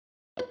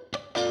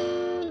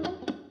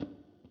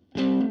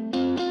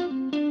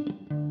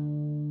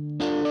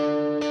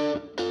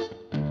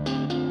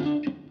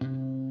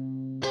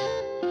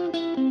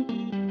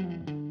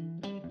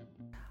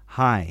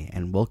Hi,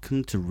 and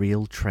welcome to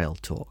Real Trail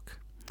Talk,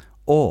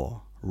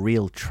 or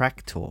Real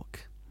Track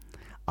Talk.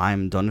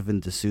 I'm Donovan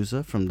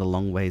D'Souza from The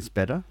Long Ways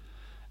Better.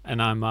 And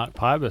I'm Mark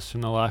Pybus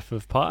from The Life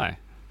of Pi.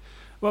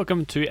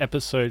 Welcome to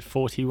episode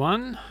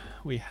 41.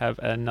 We have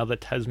another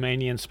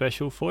Tasmanian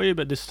special for you,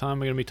 but this time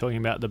we're going to be talking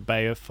about the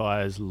Bay of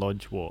Fires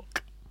Lodge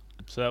Walk.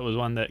 So that was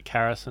one that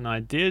Karis and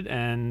I did,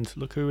 and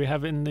look who we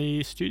have in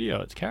the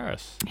studio. It's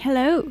Karis.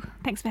 Hello.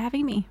 Thanks for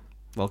having me.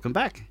 Welcome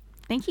back.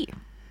 Thank you.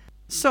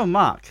 So,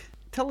 Mark,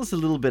 tell us a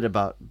little bit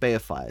about Bay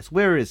of Fires.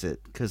 Where is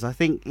it? Because I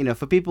think,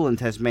 for people in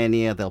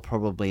Tasmania, they'll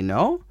probably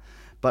know.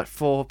 But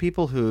for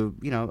people who,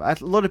 a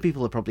lot of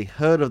people have probably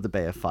heard of the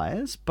Bay of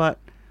Fires, but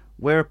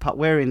where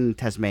in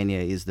Tasmania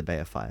is the Bay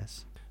of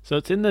Fires? So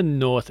it's in the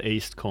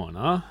northeast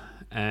corner,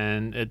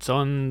 and it's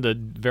on the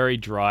very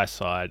dry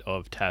side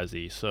of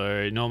Tassie.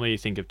 So normally you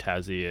think of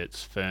Tassie,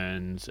 it's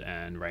ferns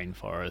and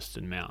rainforest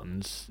and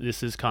mountains.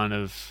 This is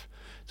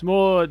it's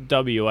more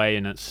WA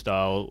in its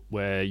style,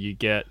 where you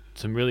get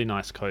some really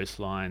nice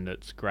coastline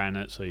that's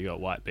granite, so you got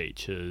white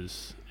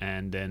beaches,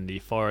 and then the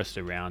forest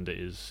around it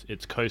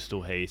it's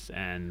coastal heath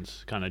and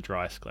kind of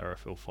dry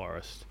sclerophyll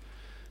forest.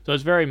 So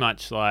it's very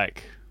much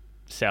like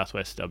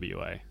southwest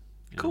WA.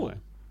 Cool.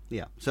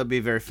 Yeah, so it'd be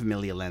very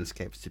familiar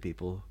landscapes to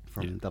people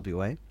from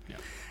WA. Yeah.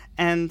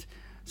 And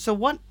so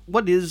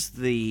what is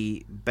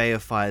the Bay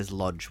of Fires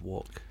Lodge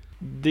Walk?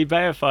 The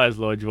Bay of Fires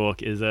Lodge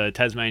Walk is a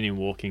Tasmanian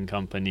walking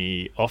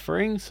company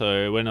offering,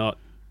 so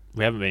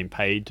we haven't been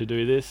paid to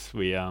do this.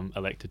 We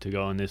elected to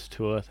go on this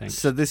tour, thanks.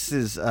 So this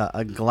is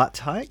a glut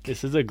hike?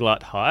 This is a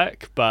glut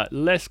hike, but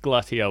less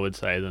glutty, I would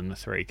say, than the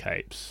Three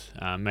Capes,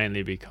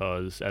 mainly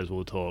because, as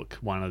we'll talk,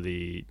 one of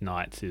the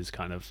nights is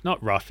kind of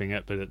not roughing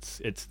it, but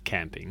it's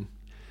camping.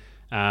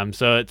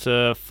 So it's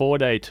a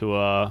 4-day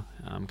tour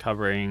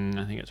covering,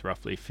 I think it's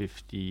roughly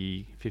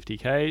 50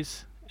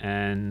 Ks,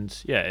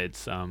 and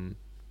it's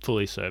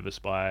fully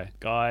serviced by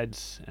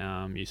guides.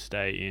 You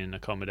stay in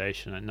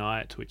accommodation at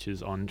night, which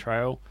is on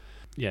trail.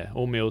 Yeah,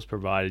 all meals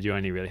provided. You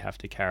only really have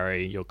to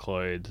carry your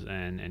clothes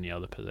and any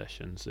other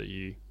possessions that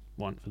you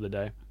want for the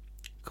day.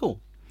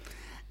 Cool.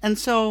 And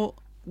so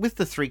with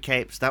the Three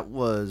Capes, that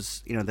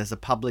was, there's a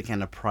public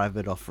and a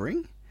private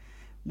offering.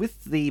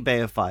 With the Bay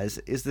of Fires,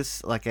 is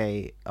this like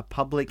a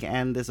public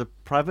and there's a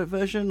private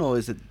version, or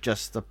is it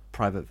just the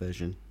private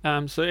version?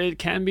 So it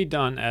can be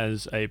done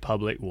as a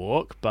public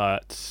walk,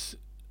 but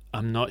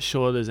I'm not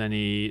sure there's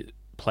any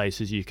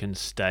places you can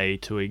stay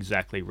to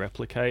exactly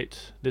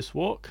replicate this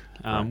walk.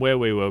 Right. Where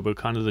we're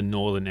kind of the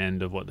northern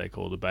end of what they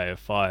call the Bay of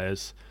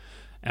Fires,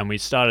 and we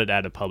started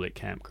at a public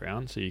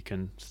campground, so you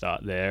can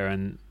start there.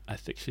 And I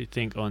actually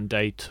think on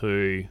day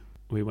 2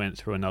 we went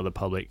through another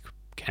public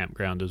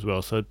campground as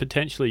well, so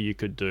potentially you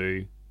could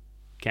do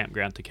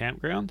campground to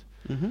campground.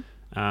 Mm-hmm.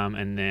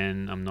 And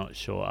then I'm not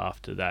sure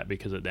after that,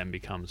 because it then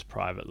becomes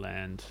private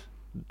land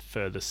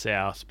further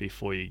south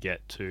before you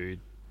get to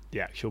the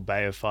actual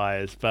Bay of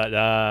Fires. But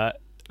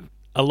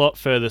a lot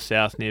further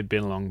south near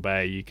Billabong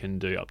Bay, you can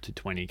do up to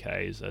 20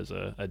 Ks as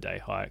a day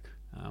hike.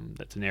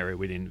 That's an area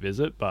we didn't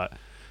visit, but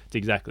it's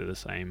exactly the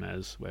same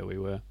as where we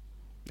were.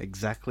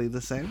 Exactly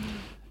the same?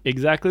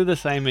 Exactly the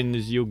same, and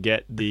as you'll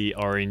get the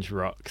orange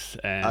rocks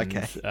and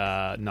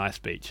nice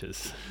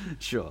beaches.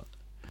 Sure.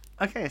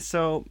 Okay,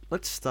 so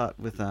let's start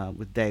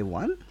with day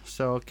 1.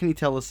 So can you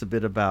tell us a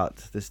bit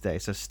about this day?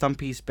 So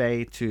Stumpy's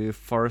Bay to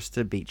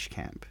Forrester Beach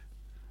Camp.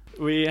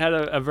 We had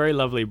a very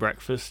lovely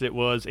breakfast. It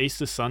was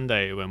Easter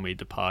Sunday when we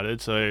departed,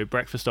 so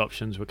breakfast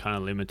options were kind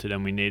of limited,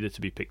 and we needed to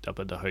be picked up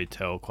at the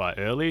hotel quite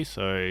early,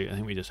 so I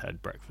think we just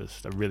had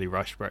breakfast, a really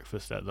rushed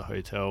breakfast at the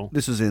hotel.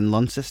 This was in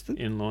Launceston?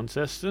 In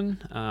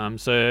Launceston.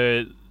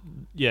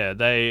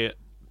 They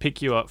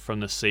pick you up from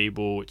the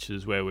Seabull, which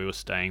is where we were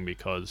staying,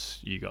 because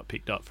you got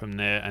picked up from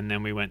there, and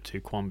then we went to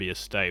Quamby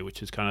Estate,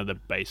 which is kind of the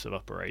base of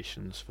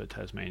operations for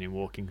Tasmanian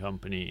Walking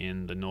Company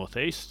in the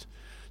northeast.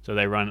 So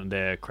they run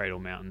their Cradle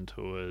Mountain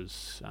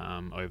tours,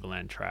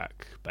 Overland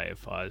Track, Bay of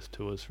Fires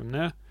tours from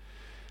there,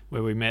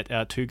 where we met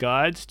our 2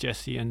 guides,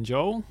 Jesse and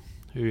Joel,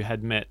 who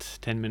had met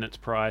 10 minutes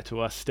prior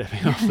to us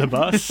stepping off the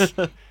bus.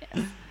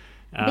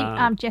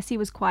 I think Jesse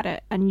was quite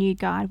a new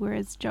guide,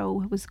 whereas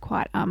Joel was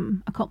quite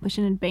accomplished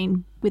and had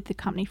been with the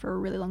company for a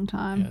really long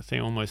time. Yeah, I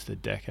think almost a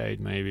decade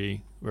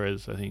maybe,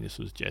 whereas I think this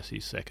was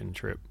Jesse's second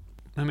trip.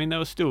 I mean, they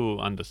were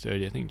still under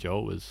 30. I think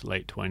Joel was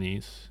late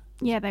 20s.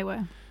 Yeah, they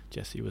were.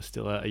 Jesse was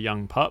still a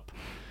young pup.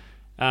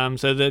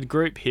 So the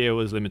group here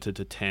was limited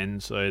to 10.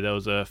 So there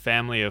was a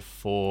family of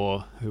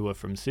 4 who were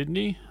from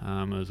Sydney.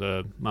 It was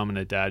a mum and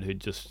a dad who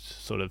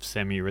just sort of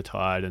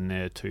semi-retired, and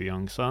their 2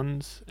 young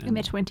sons. In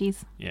their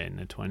 20s. Yeah, in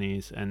their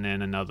 20s. And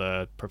then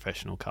another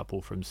professional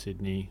couple from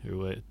Sydney who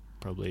were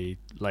probably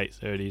late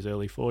 30s,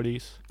 early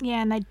 40s.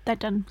 Yeah, and they'd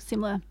done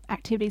similar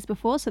activities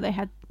before, so they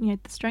had the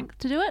strength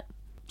to do it.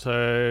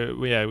 So,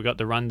 we got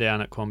the rundown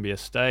at Quamby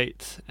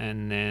Estate,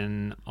 and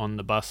then on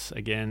the bus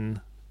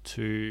again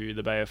to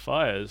the Bay of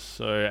Fires.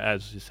 So,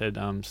 as you said,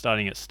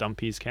 starting at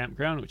Stumpy's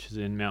Campground, which is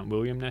in Mount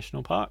William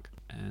National Park.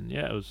 And,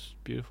 it was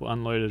beautiful.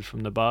 Unloaded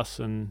from the bus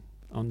and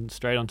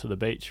straight onto the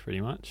beach, pretty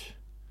much.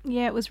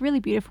 Yeah, it was really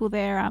beautiful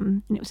there.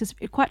 And it was just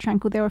quite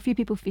tranquil. There were a few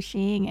people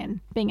fishing, and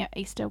being at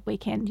Easter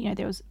weekend,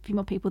 there was a few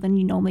more people than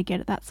you normally get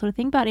at that sort of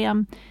thing. But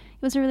it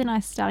was a really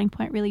nice starting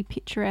point, really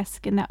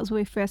picturesque, and that was where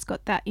we first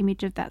got that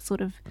image of that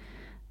sort of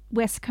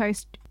West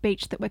Coast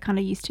beach that we're kind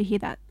of used to here,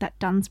 that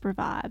Dunsborough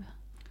vibe.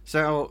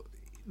 So,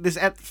 this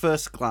at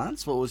first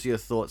glance, what was your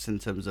thoughts in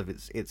terms of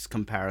its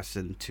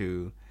comparison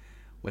to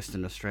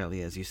Western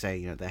Australia? As you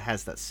say, there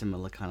has that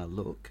similar kind of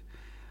look.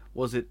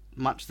 Was it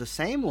much the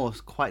same or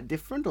quite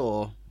different,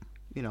 or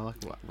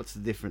what's the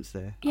difference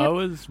there? Yep. I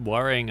was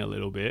worrying a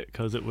little bit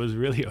because it was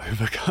really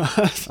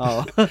overcast.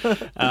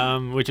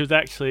 Which was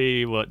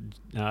actually what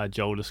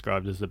Joel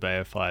described as the Bay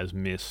of Fires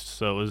mist.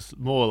 So it was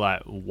more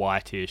like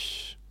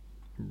whitish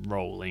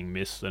rolling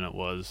mist than it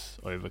was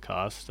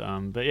overcast.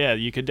 But yeah,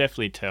 you could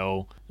definitely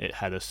tell it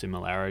had a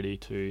similarity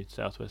to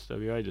Southwest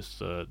WA, just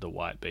the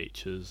white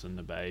beaches and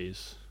the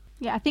bays.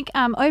 Yeah, I think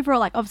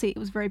overall, obviously it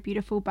was very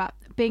beautiful, but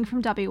being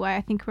from WA,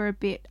 I think we're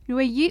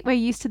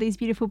used to these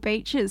beautiful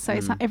beaches, so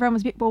everyone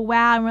was a bit more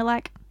wow, and we're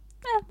like,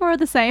 more of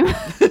the same.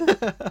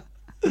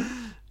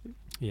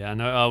 Yeah, I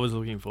know. I was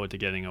looking forward to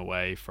getting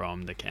away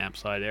from the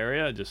campsite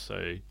area, just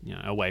so,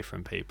 away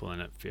from people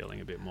and it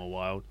feeling a bit more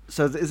wild.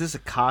 So is this a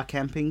car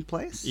camping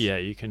place? Yeah,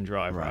 you can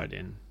drive right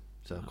in.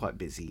 So quite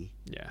busy.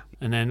 Yeah.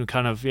 And then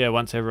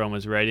once everyone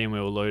was ready and we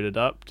were loaded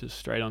up, just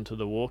straight onto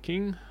the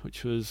walking,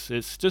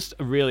 it's just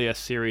really a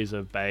series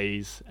of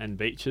bays and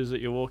beaches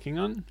that you're walking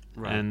on.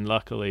 Right. And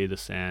luckily the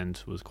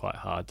sand was quite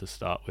hard to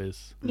start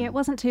with. Yeah, it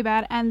wasn't too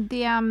bad. And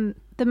the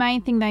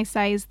main thing they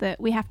say is that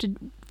we have to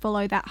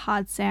follow that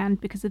hard sand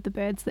because of the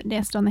birds that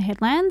nest on the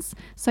headlands.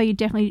 So you're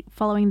definitely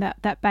following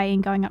that bay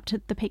and going up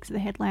to the peaks of the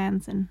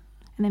headlands and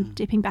then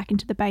dipping back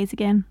into the bays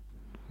again.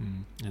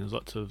 And there's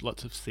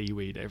lots of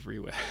seaweed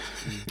everywhere.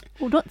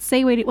 Well, not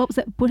seaweed. What was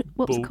it? What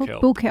was it called?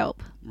 Kelp. Bull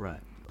kelp.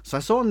 Right. So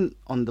I saw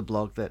on the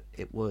blog that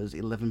it was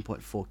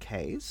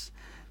 11.4 Ks.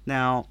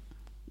 Now,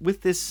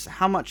 with this,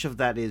 how much of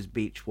that is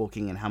beach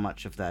walking and how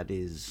much of that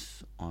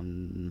is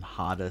on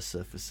harder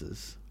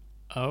surfaces?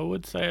 I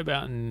would say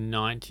about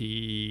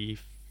 95%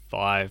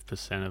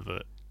 of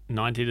it,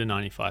 90 to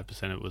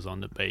 95% of it was on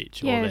the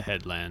beach or the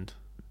headland.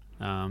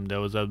 There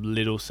was a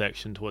little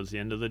section towards the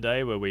end of the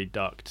day where we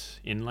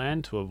ducked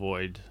inland to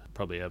avoid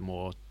probably a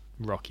more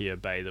rockier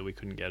bay that we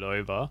couldn't get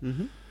over.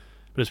 Mm-hmm.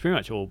 But it's pretty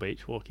much all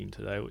beach walking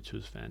today, which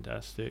was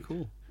fantastic.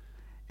 Cool.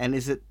 And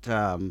is it,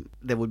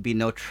 there would be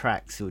no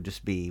tracks, it would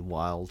just be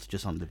wild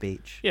just on the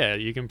beach? Yeah,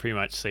 you can pretty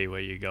much see where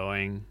you're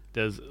going.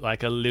 There's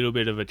like a little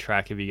bit of a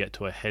track if you get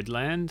to a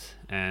headland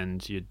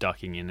and you're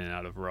ducking in and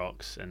out of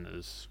rocks and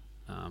there's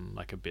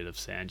like a bit of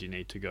sand you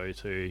need to go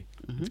to.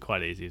 Mm-hmm. It's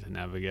quite easy to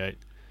navigate.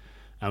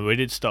 We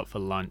did stop for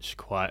lunch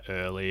quite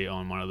early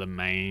on one of the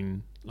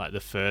main, the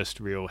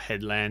first real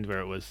headland where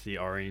it was the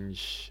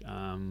orange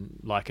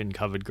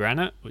lichen-covered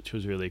granite, which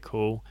was really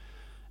cool.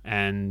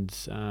 And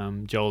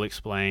Joel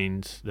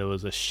explained there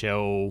was a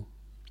shell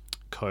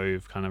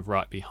cove kind of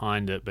right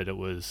behind it, but it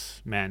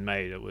was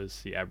man-made. It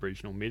was the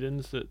Aboriginal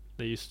middens that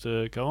they used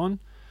to go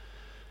on.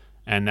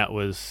 And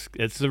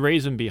it's the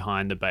reason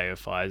behind the Bay of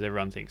Fires.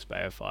 Everyone thinks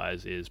Bay of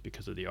Fires is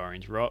because of the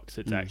orange rocks.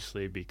 It's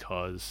actually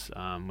because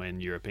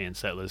when European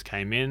settlers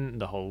came in,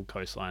 the whole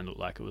coastline looked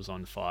like it was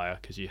on fire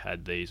because you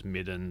had these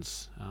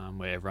middens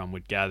where everyone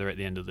would gather at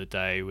the end of the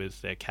day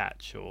with their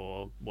catch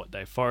or what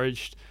they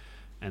foraged,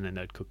 and then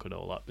they'd cook it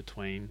all up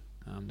between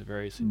the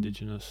various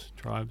indigenous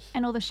tribes.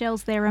 And all the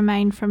shells there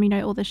remain from,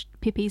 all the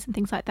pippies and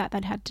things like that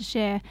they'd had to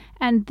share.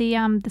 And the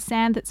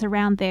sand that's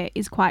around there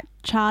is quite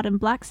charred and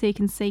black, so you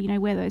can see,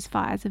 where those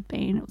fires have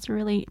been. It was a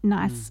really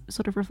nice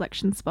sort of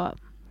reflection spot.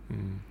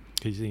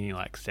 Because you're thinking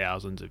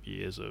thousands of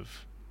years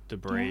of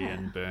debris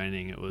and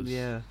burning. It was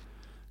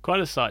quite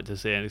a sight to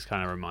see, and it just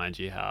kind of reminds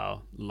you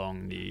how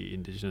long the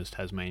indigenous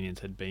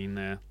Tasmanians had been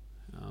there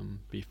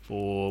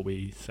before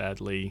we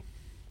sadly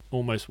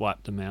almost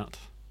wiped them out.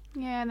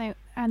 Yeah,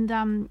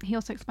 and he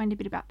also explained a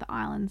bit about the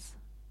islands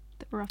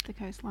that were off the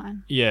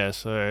coastline. Yeah,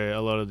 so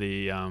a lot of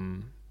the,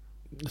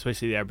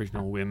 especially the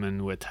Aboriginal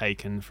women, were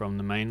taken from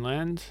the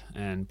mainland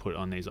and put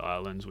on these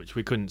islands, which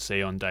we couldn't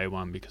see on day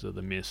one because of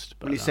the mist.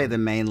 But, when you say the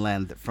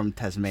mainland, from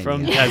Tasmania.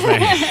 From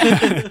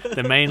Tasmania.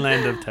 The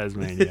mainland of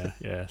Tasmania,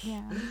 yes.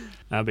 Yeah.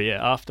 But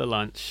yeah, after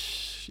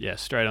lunch,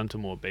 straight onto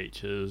more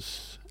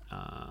beaches.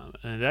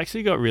 And it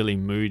actually got really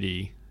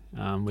moody.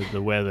 With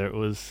the weather. It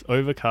was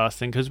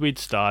overcasting because we'd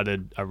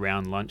started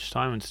around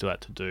lunchtime and still had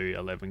to do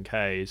 11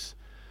 Ks.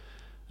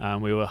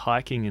 We were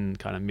hiking in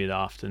kind of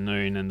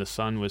mid-afternoon and the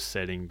sun was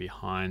setting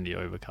behind the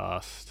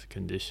overcast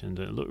conditions.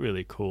 It looked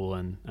really cool,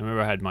 and I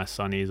remember I had my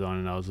sunnies on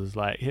and I was just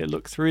like, here,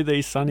 look through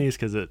these sunnies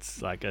because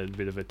it's like a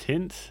bit of a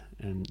tint,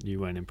 and you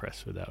weren't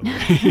impressed with that,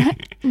 were you?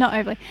 Not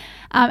overly.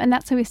 And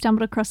that's how we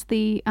stumbled across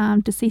the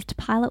deceased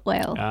pilot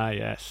whale.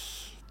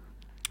 Yes.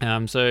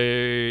 So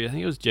I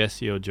think it was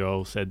Jesse or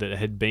Joel said that it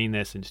had been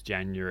there since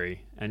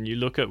January, and you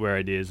look at where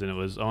it is and it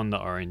was on the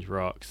orange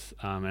rocks,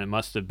 and it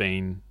must have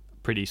been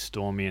pretty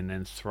stormy and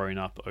then thrown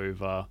up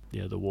over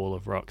the wall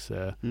of rocks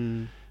there.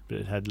 But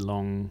it had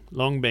long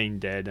been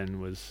dead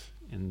and was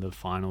in the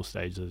final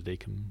stages of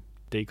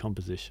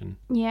decomposition.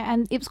 Yeah,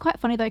 and it was quite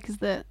funny though because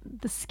the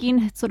skin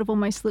had sort of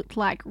almost looked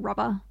like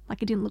rubber,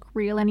 like it didn't look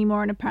real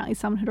anymore, and apparently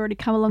someone had already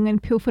come along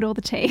and pilfered all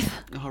the teeth.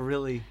 Oh,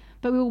 really?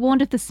 But we were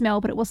warned of the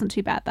smell, but it wasn't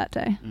too bad that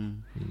day.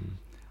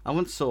 I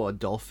once saw a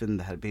dolphin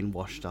that had been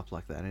washed up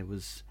like that,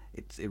 and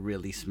it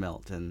really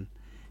smelt, and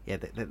yeah,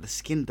 the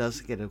skin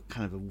does get a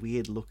kind of a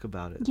weird look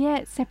about it. Yeah,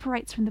 it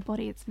separates from the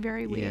body. It's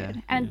very weird.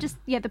 Yeah, And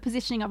the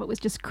positioning of it was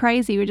just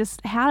crazy.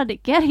 How did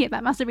it get here?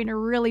 That must have been a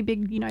really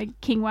big,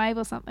 king wave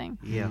or something.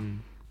 Yeah.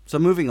 So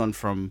moving on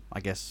from, I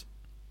guess,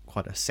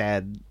 quite a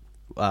sad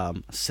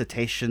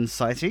cetacean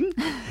sighting,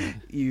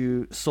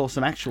 you saw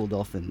some actual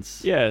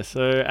dolphins. Yeah,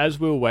 so as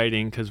we were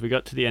waiting, because we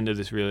got to the end of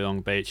this really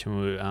long beach,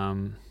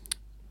 and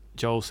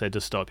Joel said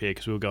to stop here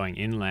because we were going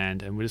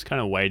inland, and we're just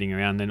kind of waiting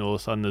around. Then all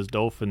of a sudden there's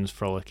dolphins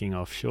frolicking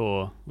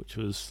offshore, which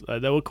was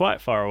they were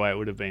quite far away. It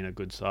would have been a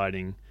good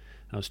sighting.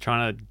 I was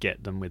trying to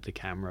get them with the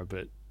camera,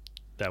 but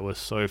they were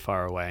so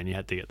far away, and you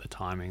had to get the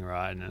timing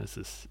right, and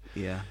it's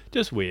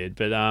just weird.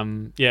 But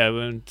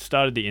we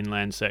started the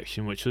inland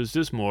section, which was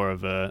just more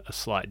of a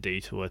slight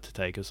detour to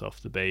take us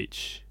off the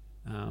beach,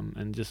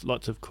 and just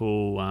lots of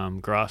cool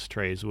grass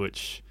trees,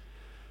 which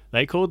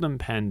they called them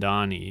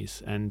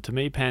pandanis, and to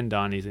me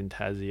pandanis in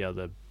Tassie are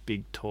the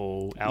big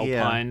tall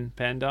alpine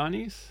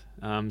pandanis.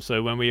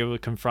 So when we were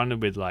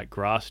confronted with like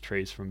grass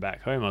trees from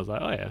back home, I was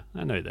like, oh yeah,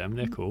 I know them,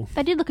 they're cool.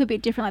 They did look a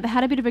bit different. Like they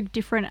had a bit of a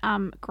different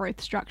growth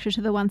structure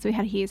to the ones we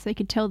had here, so you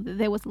could tell that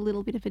there was a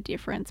little bit of a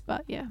difference.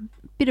 But yeah,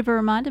 bit of a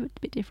reminder, but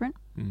a bit different.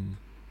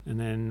 And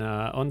then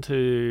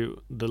onto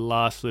the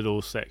last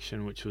little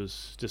section, which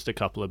was just a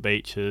couple of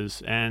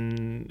beaches,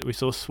 and we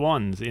saw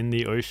swans in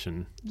the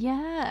ocean.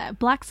 Yeah,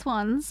 black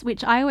swans,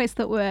 which I always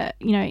thought were,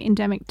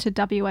 endemic to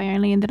WA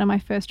only, and then on my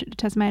first trip to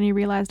Tasmania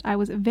realised I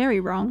was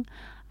very wrong.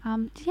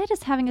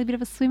 Just having a bit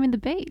of a swim in the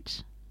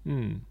beach.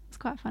 It's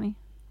quite funny.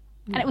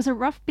 And it was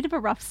bit of a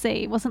rough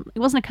sea. It wasn't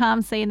a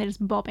calm sea, and they're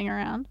just bobbing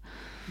around.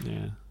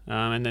 Yeah.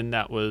 And then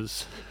that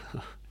was...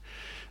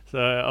 So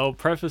I'll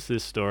preface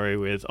this story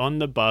with, on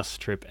the bus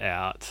trip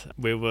out,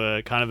 we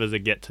were kind of as a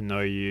get to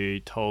know you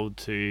told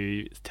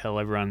to tell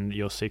everyone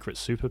your secret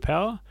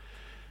superpower.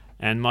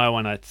 And my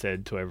one, I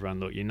said to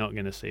everyone, look, you're not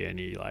going to see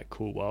any like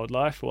cool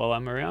wildlife while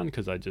I'm around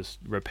because I just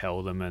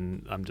repel them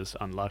and I'm just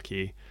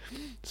unlucky.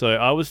 So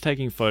I was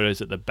taking photos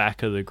at the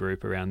back of the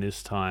group around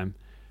this time,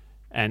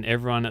 and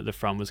everyone at the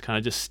front was kind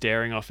of just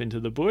staring off into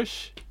the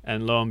bush.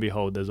 And lo and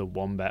behold, there's a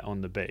wombat on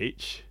the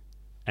beach.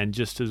 And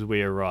just as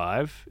we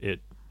arrive,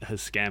 it has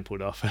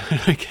scampered off and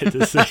I don't get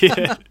to see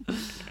it.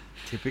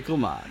 Typical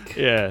Mark.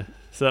 Yeah,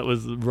 so that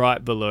was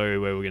right below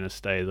where we're going to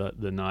stay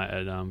the night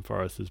at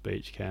Foresters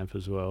Beach Camp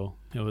as well.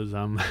 It was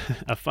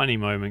a funny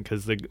moment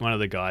because one of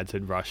the guides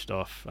had rushed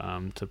off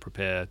to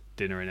prepare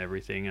dinner and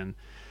everything, and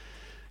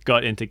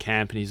got into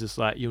camp, and he's just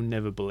like, you'll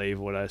never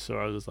believe what I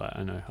saw. I was like,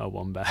 I know, a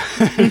wombat.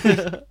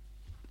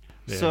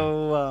 Yeah.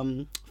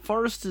 So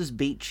Foresters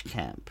Beach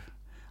Camp,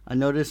 I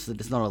noticed that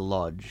it's not a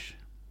lodge.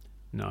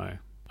 No.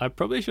 I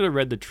probably should have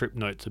read the trip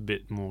notes a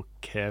bit more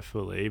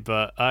carefully,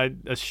 but I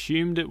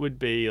assumed it would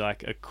be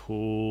like a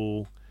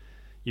cool...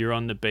 You're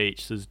on the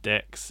beach, there's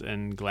decks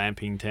and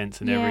glamping tents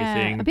and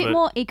everything. A bit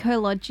more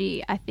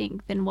ecology, I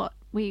think, than what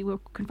we were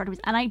confronted with.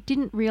 And I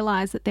didn't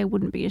realise that there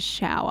wouldn't be a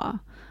shower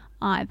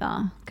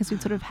either, because we'd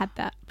sort of had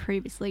that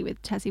previously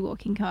with Tassie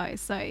Walking Co.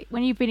 So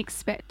when you've been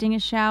expecting a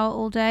shower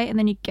all day and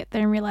then you get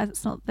there and realise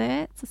it's not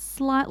there, it's a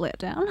slight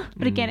letdown.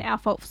 But again, our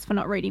fault for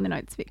not reading the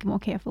notes a bit more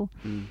careful.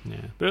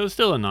 Yeah, but it was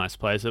still a nice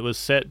place. It was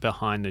set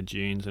behind the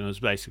dunes, and it was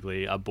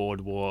basically a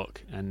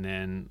boardwalk and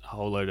then a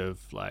whole load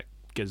of like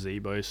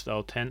gazebo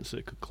style tents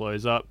that could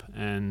close up,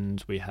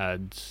 and we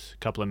had a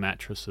couple of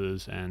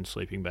mattresses and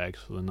sleeping bags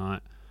for the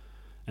night,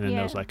 and then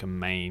there was like a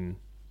main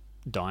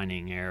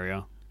dining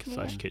area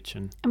 /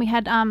 kitchen, and we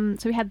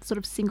had sort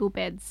of single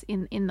beds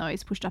in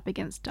those pushed up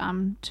against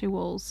two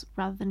walls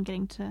rather than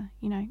getting to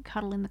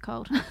cuddle in the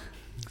cold.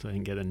 So I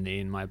didn't get a knee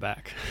in my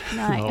back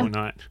the whole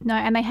night. No,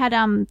 and they had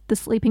the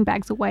sleeping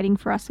bags were waiting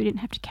for us. We didn't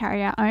have to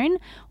carry our own.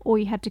 All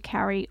you had to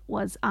carry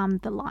was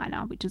the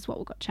liner, which is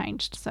what got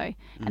changed. So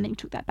and then you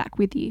took that back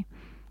with you.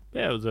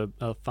 Yeah, it was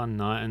a fun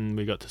night, and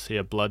we got to see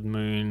a blood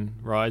moon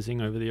rising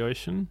over the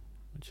ocean,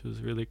 which was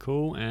really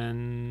cool.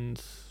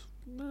 And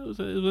it was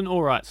an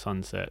all right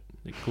sunset.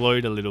 It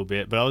glowed a little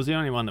bit, but I was the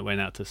only one that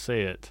went out to see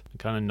it. I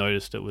kind of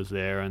noticed it was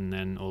there, and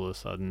then all of a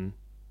sudden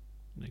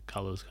the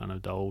colours kind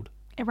of dulled.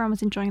 Everyone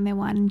was enjoying their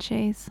wine and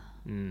cheese.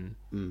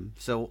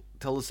 So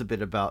tell us a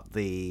bit about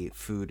the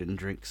food and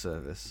drink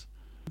service.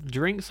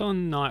 Drinks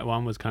on night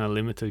one was kind of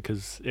limited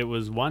because it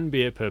was one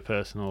beer per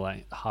person or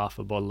like half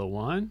a bottle of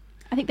wine.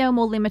 I think they were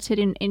more limited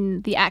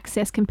in the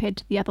access compared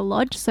to the other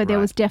lodge, so there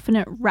was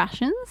definite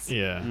rations.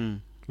 Yeah.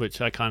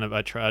 Which I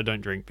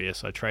don't drink beer,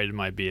 so I traded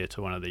my beer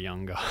to one of the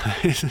young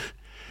guys.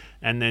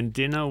 And then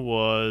dinner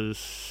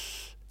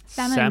was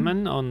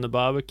salmon on the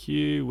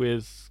barbecue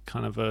with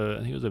kind of I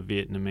think it was a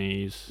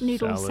Vietnamese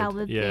noodle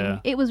salad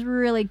thing. It was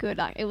really good.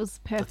 Like, it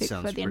was perfect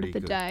for the end of the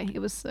day. It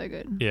was so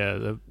good. Yeah,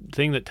 the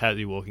thing that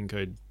Tassie Walking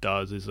Co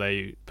does is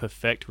they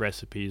perfect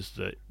recipes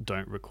that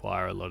don't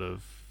require a lot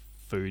of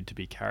food to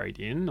be carried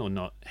in, or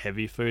not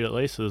heavy food at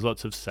least. So there's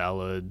lots of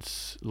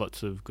salads,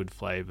 lots of good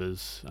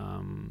flavors.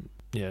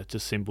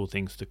 Just simple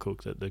things to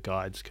cook that the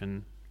guides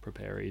can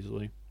prepare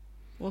easily.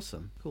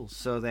 Awesome. Cool.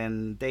 So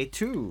then day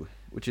 2,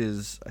 which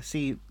is, I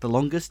see, the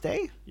longest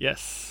day?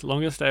 Yes,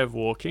 longest day of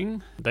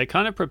walking. They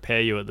kind of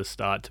prepare you at the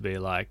start to be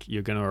like,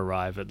 you're going to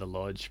arrive at the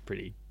lodge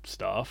pretty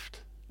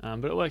stuffed.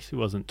 But it actually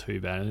wasn't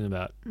too bad. It was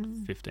about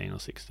 15 or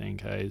 16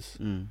 Ks.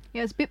 Yeah,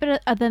 it was a bit better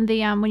than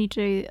the when you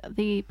do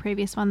the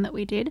previous one that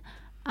we did.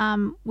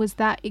 Was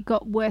that it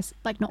got worse,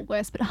 like not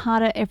worse, but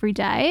harder every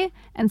day.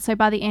 And so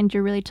by the end,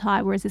 you're really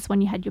tired, whereas this one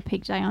you had your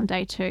peak day on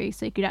day 2.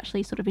 So you could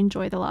actually sort of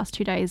enjoy the last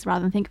 2 days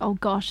rather than think, oh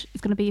gosh,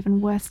 it's going to be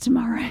even worse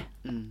tomorrow.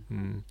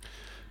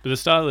 But the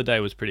start of the day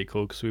was pretty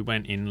cool because we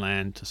went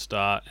inland to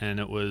start, and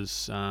it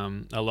was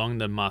along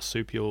the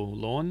marsupial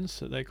lawns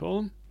that they call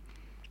them.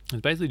 It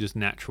was basically just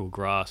natural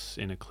grass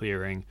in a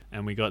clearing,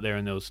 and we got there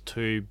and there was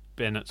 2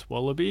 Bennett's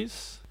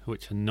wallabies,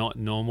 which are not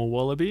normal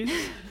wallabies.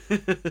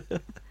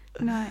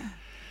 No.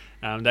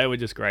 They were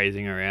just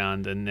grazing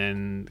around, and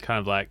then kind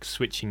of like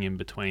switching in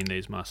between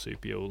these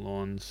marsupial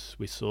lawns,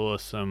 we saw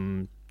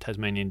some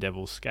Tasmanian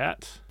devil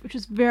scat. Which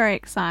was very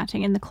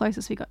exciting and the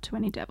closest we got to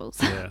any devils.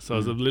 Yeah, so I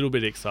was a little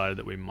bit excited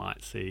that we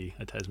might see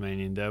a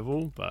Tasmanian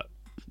devil, but...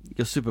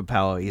 Your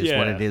superpower is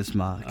what it is,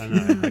 Mark. I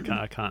know,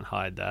 I can't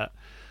hide that.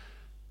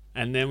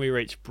 And then we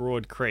reached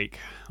Broad Creek,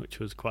 which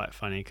was quite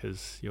funny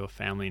because your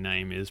family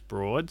name is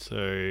Broad,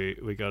 so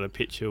we got a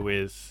picture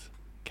with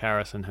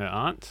Karis and her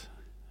aunt.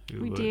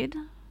 We did.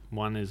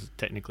 One is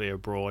technically a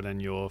Broad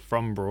and you're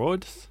from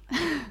Broad.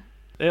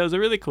 It was a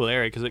really cool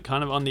area because it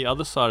kind of on the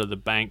other side of the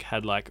bank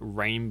had like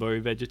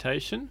rainbow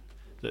vegetation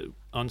that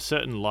on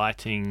certain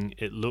lighting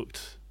it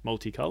looked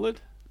multicolored.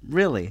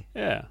 Really?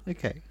 Yeah.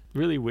 Okay.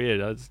 Really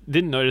weird. I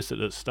didn't notice it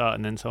at the start,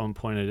 and then someone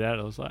pointed it out.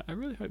 I was like, I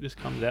really hope this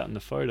comes out in the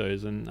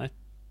photos, and I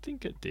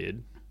think it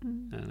did.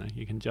 I don't know.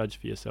 You can judge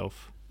for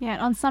yourself.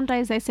 Yeah, on some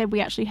days they said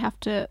we actually have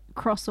to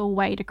cross or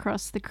wade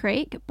across the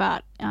creek,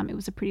 but it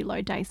was a pretty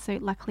low day, so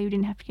luckily we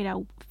didn't have to get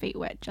our feet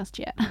wet just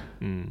yet.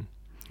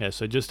 Yeah,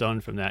 so just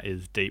on from that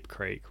is Deep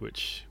Creek,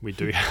 which we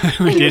did have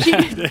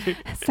to.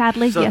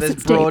 Sadly, so yes, there's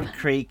it's Broad deep.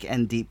 Creek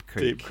and Deep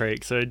Creek. Deep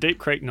Creek. So Deep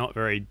Creek, not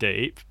very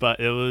deep, but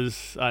it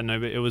was, I don't know,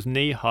 but it was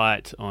knee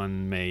height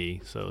on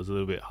me, so it was a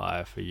little bit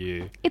higher for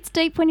you. It's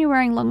deep when you're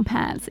wearing long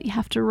pants that you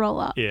have to roll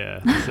up.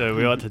 Yeah, so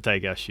we had to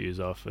take our shoes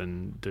off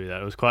and do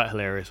that. It was quite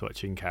hilarious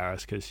watching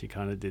Karis because she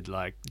kind of did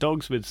like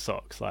dogs with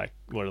socks, like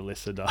what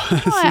Alyssa does.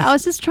 I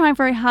was just trying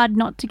very hard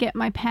not to get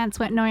my pants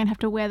wet, knowing I'd have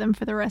to wear them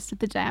for the rest of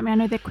the day. I mean, I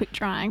know they're quick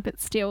drying, but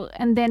still.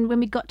 And then when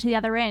we got to the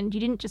other end, you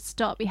didn't just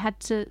stop. We had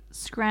to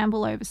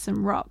scramble over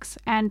some rocks.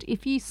 And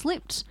if you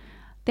slipped,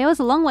 there was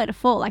a long way to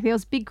fall. Like there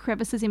was big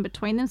crevices in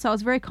between them. So I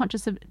was very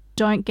conscious of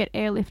don't get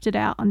airlifted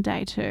out on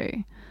day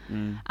 2.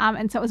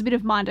 And so it was a bit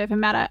of mind over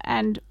matter.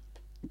 And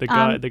the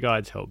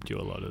guides helped you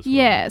a lot as well.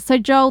 Yeah, so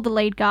Joel, the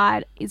lead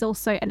guide, is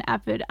also an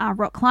avid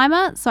rock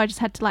climber. So I just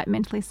had to like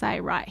mentally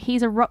say, right,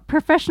 he's a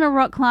professional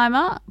rock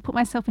climber, put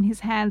myself in his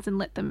hands and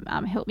let them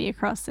help me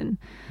across. And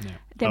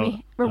then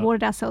we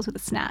rewarded ourselves with a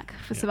snack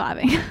for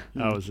surviving.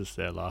 I was just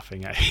there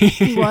laughing at you.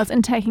 He was,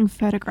 and taking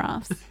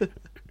photographs.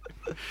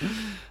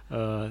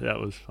 That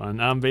was fun.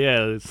 But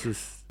yeah, it's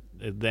just,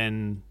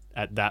 then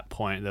at that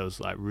point there was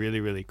like really,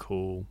 really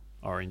cool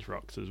orange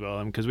rocks as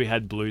well. Because we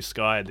had blue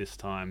sky this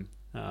time.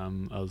 I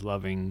was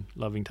loving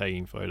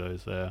taking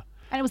photos there.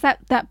 And it was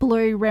that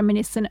blue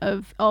reminiscent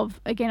of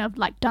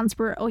like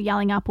Dunsborough or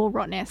Yallingup or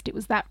Rottnest. It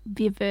was that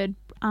vivid,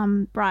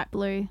 bright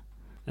blue.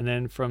 And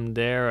then from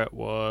there it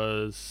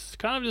was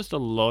kind of just a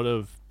lot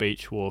of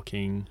beach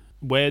walking.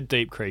 Where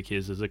Deep Creek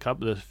is, there's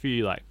a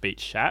few like beach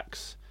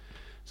shacks.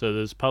 So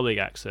there's public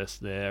access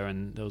there,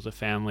 and there was a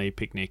family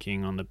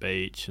picnicking on the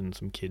beach and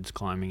some kids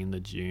climbing in the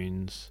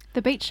dunes.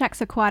 The beach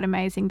shacks are quite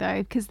amazing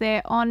though, because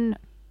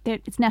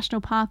it's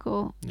national park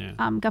or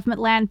government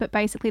land, but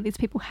basically these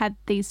people had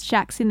these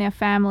shacks in their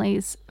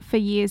families for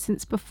years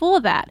since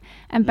before that,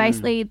 and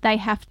basically they're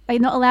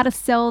not allowed to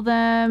sell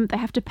them. They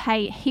have to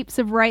pay heaps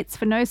of rates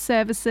for no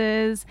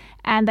services,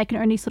 and they can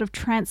only sort of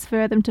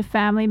transfer them to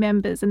family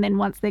members, and then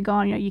once they're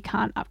gone, you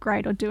can't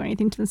upgrade or do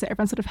anything to them, so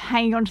everyone's sort of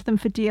hanging on to them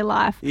for dear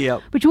life.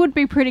 Yep. Which would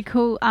be pretty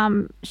cool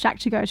shack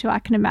to go to, I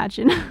can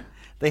imagine.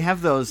 They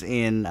have those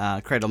in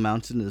Cradle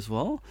Mountain as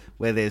well,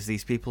 where there's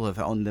these people who have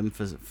owned them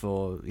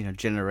for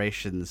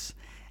generations.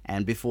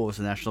 And before it was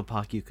a national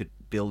park, you could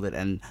build it,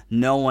 and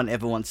no one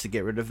ever wants to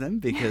get rid of them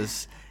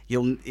because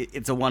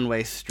it's a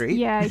one-way street.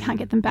 Yeah, you can't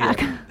get them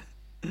back.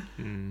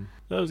 That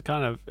was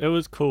it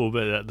was cool,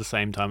 but at the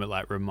same time, it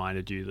like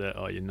reminded you that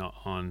you're not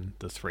on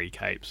the Three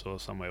Capes or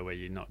somewhere where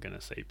you're not going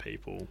to see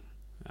people.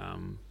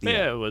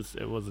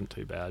 It wasn't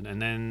too bad. And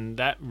then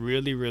that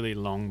really, really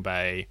long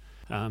bay.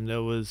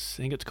 There was,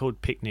 I think it's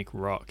called Picnic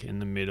Rock in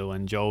the middle,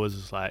 and Joel was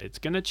just like, it's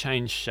going to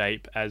change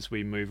shape as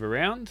we move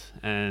around,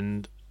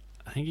 and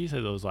I think he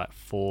said there was like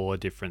 4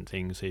 different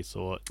things he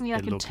thought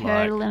like it a looked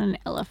turtle and an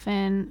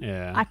elephant.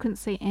 Yeah. I couldn't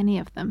see any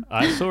of them.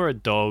 I saw a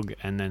dog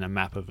and then a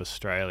map of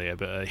Australia,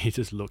 but he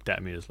just looked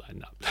at me and was like,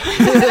 no,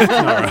 it's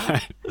not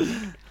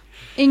right.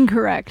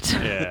 Incorrect.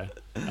 Yeah.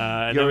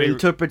 And Your then we,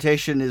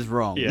 interpretation is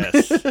wrong.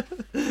 yes.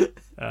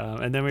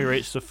 And then we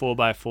reached the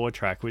 4x4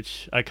 track,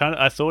 which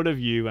I thought of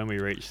you when we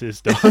reached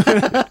this.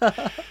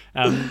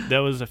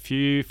 There was a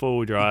few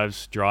 4-wheel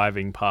drives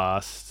driving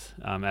past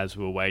as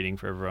we were waiting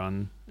for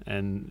everyone,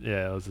 and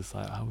yeah, I was just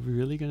like, are we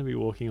really going to be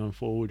walking on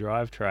 4-wheel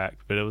drive track?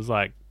 But it was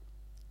like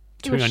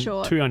It was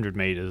short. 200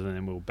 meters, and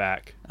then we were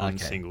back on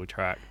Okay. single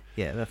track.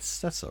 Yeah,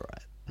 that's all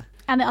right.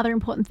 And the other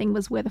important thing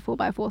was where the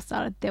 4x4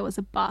 started, there was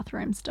a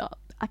bathroom stop,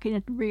 like in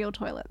a real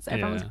toilet. So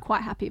everyone was Yeah.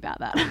 quite happy about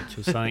that. Which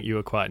was something you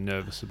were quite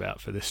nervous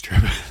about for this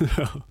trip as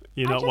well.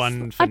 You're not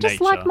one for I just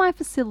nature. like my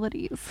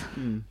facilities.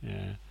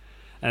 Yeah.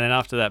 And then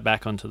after that,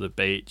 back onto the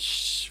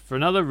beach for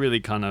another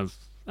really kind of,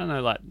 I don't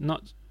know, like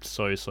not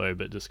so,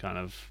 but just kind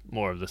of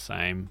more of the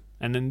same.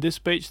 And then this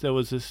beach, there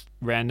was this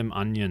random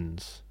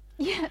onions.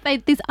 Yeah,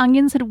 these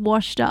onions had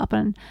washed up,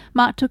 and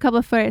Mark took a couple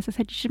of photos. I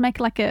said, you should make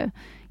like a,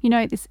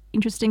 this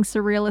interesting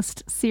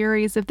surrealist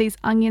series of these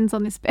onions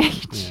on this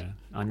beach. Yeah.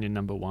 Onion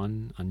number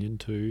 1, onion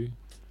 2.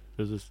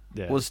 There's this,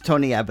 yeah. Was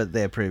Tony Abbott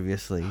there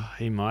previously?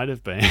 He might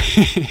have been.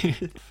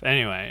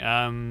 Anyway,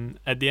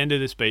 at the end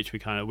of this beach,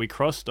 we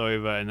crossed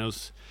over, and it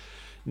was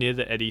near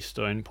the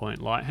Eddystone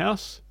Point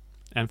Lighthouse.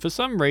 And for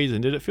some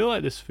reason, did it feel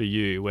like this for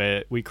you,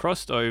 where we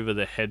crossed over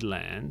the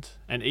headland,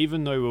 and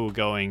even though we were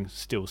going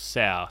still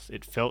south,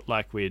 it felt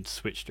like we had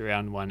switched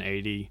around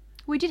 180.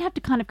 We did have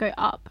to kind of go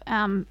up.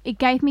 It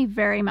gave me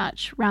very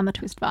much Round the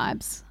Twist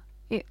vibes.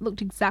 It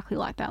looked exactly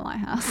like that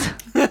lighthouse.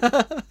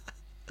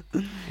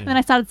 And then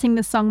I started singing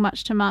the song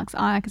much to Mark's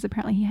ire because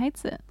apparently he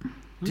hates it.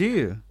 Do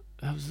you?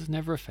 I was just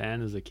never a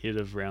fan as a kid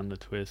of Round the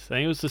Twist. I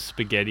think it was the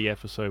spaghetti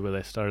episode where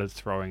they started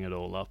throwing it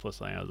all up or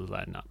something. I was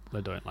like, no,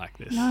 I don't like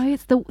this. No,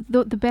 it's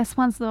the best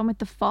one's the one with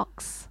the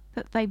fox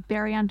that they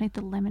bury underneath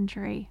the lemon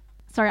tree.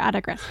 Sorry, I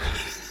digress.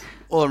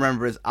 All I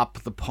remember is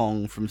Up the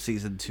Pong from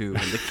season 2,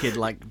 when the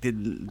kid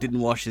didn't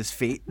wash his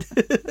feet,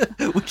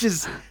 which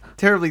is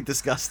terribly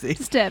disgusting.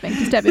 Disturbing.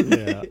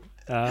 Yeah.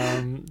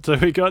 So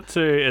we got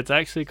to, it's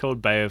actually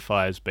called Bay of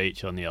Fires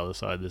Beach on the other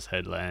side of this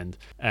headland,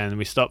 and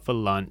we stopped for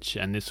lunch,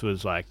 and this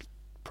was like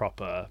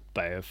proper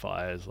Bay of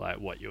Fires, like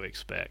what you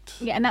expect.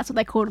 Yeah, and that's what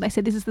they called it. They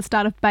said this is the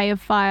start of Bay of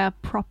Fire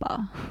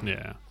proper.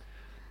 Yeah.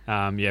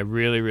 Yeah,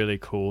 really, really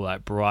cool,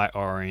 like bright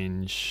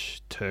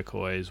orange,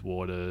 turquoise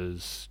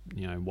waters,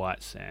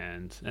 white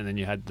sand. And then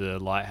you had the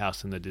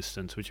lighthouse in the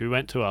distance, which we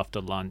went to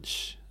after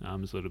lunch. It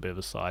was a little bit of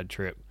a side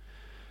trip,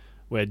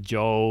 where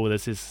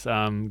there's this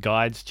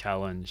guides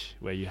challenge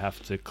where you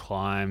have to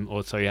climb,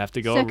 or so you have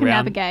to go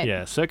Circumnavigate. around.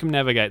 Yeah,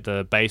 circumnavigate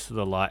the base of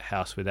the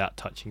lighthouse without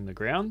touching the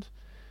ground,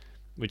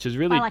 which is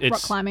really... I like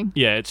rock climbing.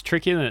 Yeah, it's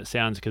trickier than it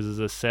sounds because there's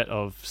a set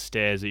of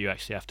stairs that you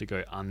actually have to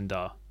go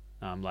under.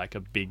 Like a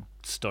big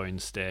stone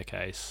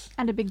staircase.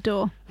 And a big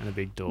door.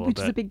 Which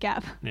is a big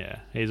gap.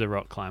 Yeah, he's a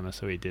rock climber,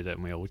 so he did it,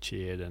 and we all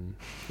cheered. And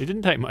it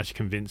didn't take much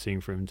convincing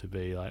for him to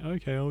be like,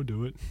 okay, I'll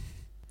do it.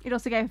 It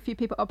also gave a few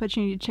people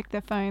opportunity to check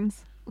their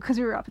phones because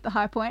we were up at the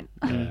high point.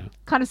 Yeah.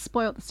 Kind of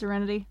spoilt the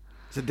serenity.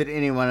 So did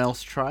anyone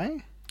else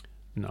try?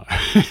 No.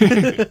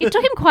 It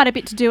took him quite a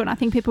bit to do, and I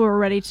think people were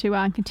ready to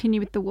continue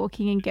with the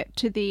walking and get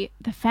to the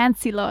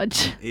fancy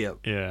lodge. Yep.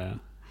 Yeah.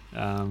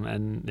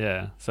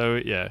 So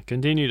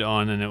continued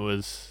on, and it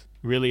was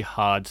really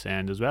hard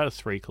sand. It was about a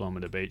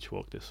 3-kilometer beach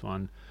walk, this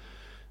one.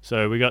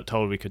 So we got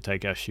told we could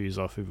take our shoes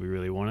off if we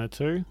really wanted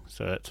to.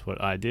 So that's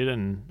what I did,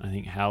 and I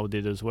think Hal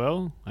did as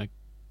well.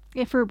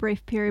 Yeah, for a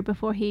brief period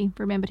before he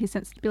remembered his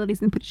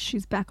sensibilities and put his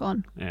shoes back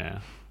on. Yeah.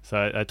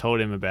 So I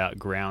told him about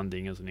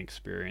grounding as an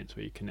experience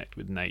where you connect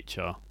with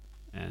nature,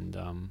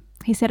 and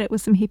he said it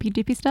was some hippy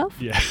dippy stuff.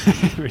 yeah,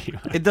 pretty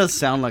much. It does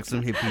sound like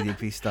some hippy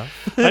dippy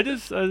stuff. I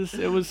just,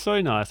 it was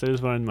so nice. I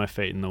just wanted my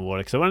feet in the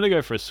water because I wanted to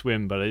go for a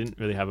swim, but I didn't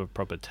really have a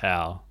proper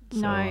towel.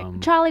 No,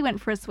 Charlie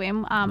went for a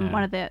swim,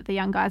 one of the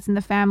young guys in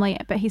the family,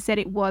 but he said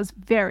it was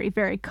very,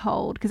 very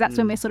cold because that's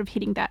when we're sort of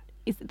hitting that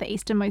is the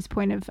easternmost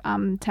point of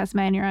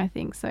Tasmania, I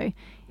think. So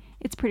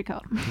it's pretty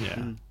cold.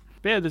 Yeah.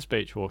 But yeah, this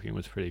beach walking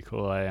was pretty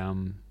cool. I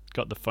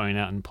got the phone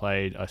out and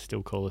played I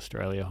Still Call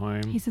Australia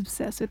Home. He's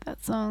obsessed with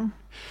that song.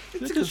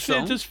 It's a good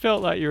song. It just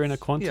felt like you're in a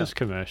Qantas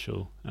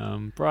commercial.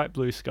 Bright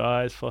blue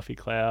skies, fluffy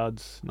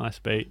clouds, nice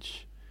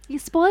beach. You're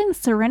spoiling the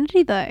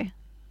serenity, though.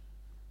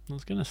 I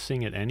was going to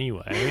sing it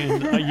anyway.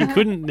 And you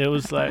couldn't, it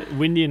was like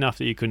windy enough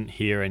that you couldn't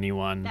hear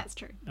anyone. That's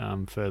true.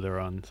 Further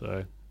on.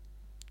 So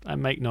I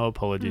make no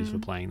apologies for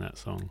playing that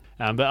song.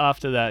 But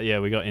after that,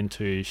 we got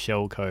into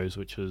Shell Coves,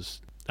 which was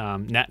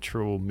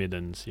natural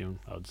middens,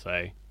 I would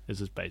say. This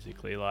is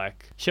basically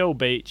like Shell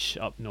Beach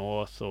up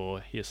north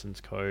or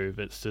Hewson's Cove.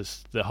 It's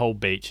just the whole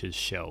beach is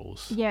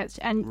shells. Yeah,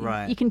 and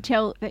Right. you can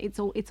tell that it's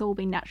all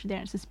been natural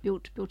there. It's just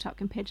built up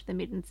compared to the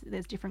middens.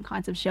 There's different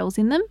kinds of shells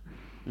in them.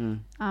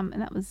 And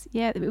that was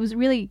it was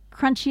really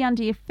crunchy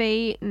under your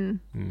feet,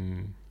 and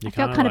I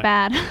felt kind of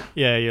bad.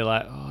 Yeah, you're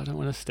like, oh, I don't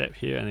want to step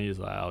here, and then you're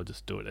just like, I'll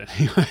just do it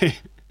anyway.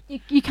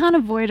 You can't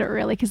avoid it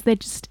really because they're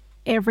just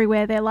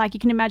everywhere. They're like, you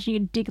can imagine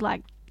you'd dig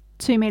like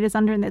 2 meters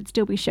under and there'd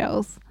still be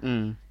shells.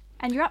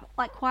 And you're up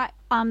like quite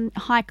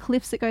high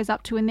cliffs it goes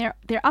up to, and they're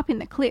up in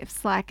the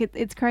cliffs. Like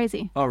it's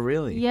crazy. Oh,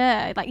 really?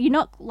 Yeah, like you're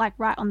not like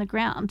right on the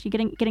ground. You're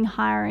getting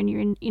higher, and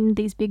you're in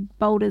these big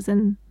boulders,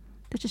 and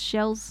there's just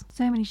shells.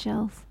 So many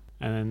shells.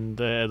 And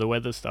then the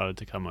weather started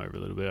to come over a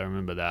little bit. I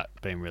remember that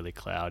being really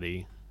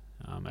cloudy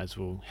as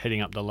we were heading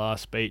up the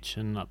last beach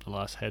and up the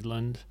last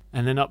headland.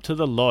 And then up to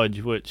the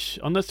lodge, which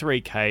on the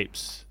Three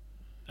Capes,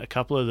 a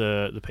couple of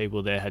the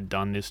people there had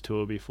done this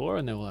tour before,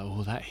 and they were like,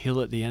 oh, that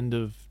hill at the end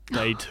of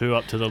day 2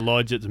 up to the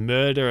lodge, it's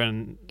murder.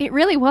 And it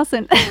really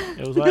wasn't.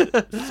 it was like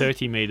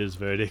 30 meters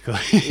vertically.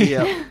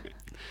 Yeah.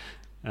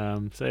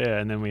 So yeah,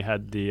 and then we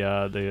had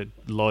the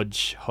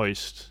lodge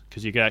host,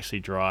 because you could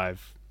actually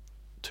drive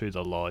to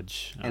the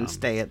lodge And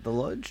stay at the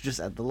lodge?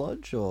 Just at the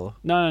lodge, or?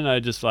 No,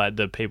 just like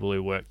the people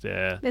who worked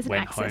there There's an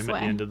went access home at way.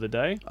 the end of the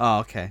day. Oh,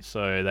 okay.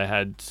 So they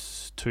had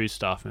 2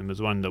 staff members,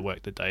 one that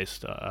worked the day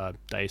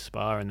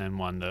spa, and then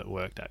one that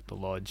worked at the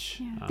lodge.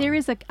 Yeah. There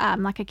is a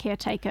like a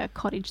caretaker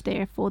cottage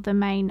there for the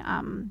main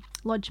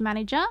lodge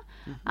manager.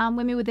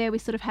 When we were there, we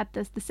sort of had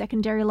the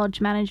secondary lodge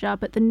manager,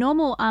 but the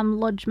normal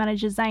lodge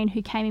manager, Zane,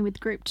 who came in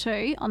with group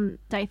 2 on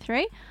day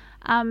 3,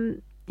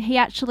 he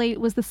actually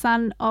was the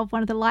son of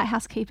one of the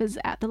lighthouse keepers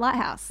at the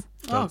lighthouse.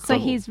 Oh, So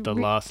cool. he's the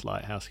last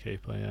lighthouse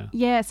keeper, yeah.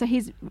 yeah, so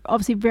he's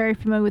obviously very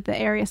familiar with the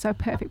area, so a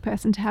perfect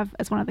person to have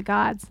as one of the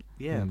guides.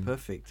 Yeah,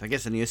 perfect. I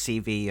guess in your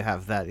CV you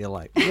have that. You're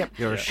like, yep,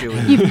 you're a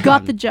shoo-in. You've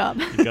got the job.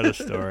 You got a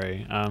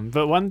story.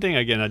 But one thing,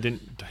 again, I don't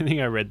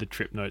think I read the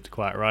trip notes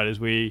quite right, is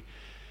we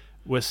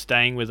were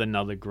staying with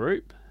another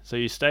group. So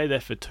you stay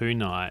there for 2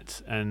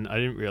 nights, and I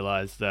didn't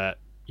realise that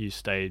you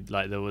stayed,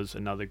 like there was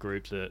another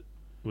group that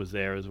was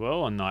there as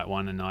well on night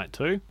 1 and night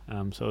 2.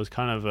 So it was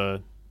kind of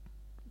a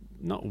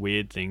not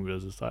weird thing, but it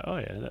was just like, oh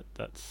yeah,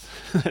 that's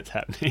that's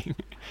happening.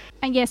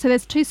 And yeah, so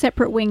there's 2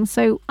 separate wings.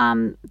 So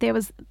there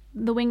was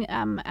the wing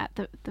at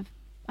the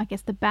I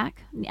guess the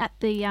back at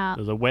the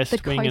There's a west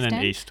the wing and coast an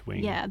end. east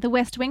wing. Yeah, the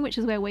west wing, which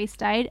is where we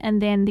stayed,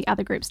 and then the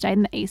other group stayed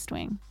in the east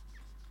wing.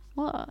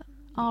 What?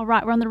 Oh,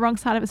 right, we're on the wrong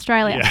side of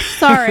Australia. Yeah.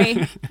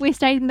 Sorry, we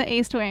stayed in the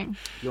east wing.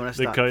 You want to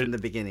The start co- from the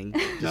beginning.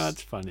 No,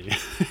 it's funny.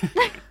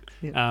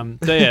 So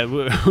yeah,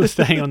 we're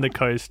staying on the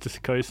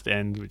coast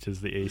end, which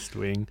is the east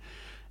wing.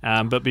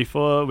 But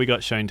before we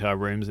got shown to our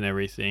rooms and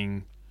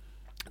everything,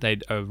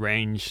 they'd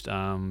arranged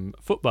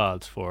foot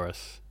baths for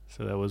us.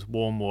 So there was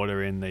warm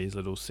water in these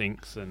little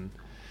sinks and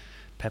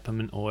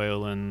peppermint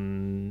oil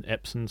and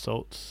Epsom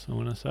salts, I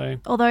want to say.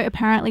 Although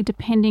apparently,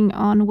 depending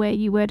on where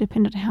you were,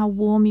 depended on how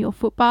warm your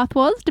foot bath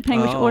was,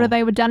 depending which order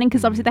they were done in,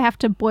 because obviously they have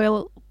to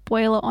boil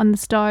it on the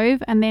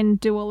stove and then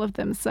do all of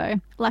them. So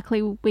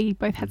luckily, we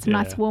both had some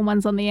nice warm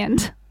ones on the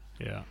end.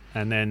 Yeah,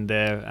 and then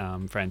there,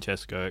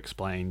 Francesco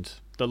explained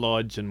the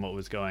lodge and what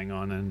was going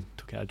on, and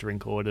took our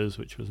drink orders,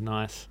 which was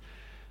nice,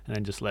 and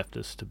then just left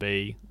us to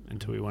be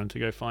until we wanted to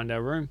go find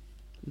our room.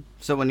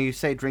 So when you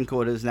say drink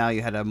orders now,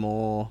 you had a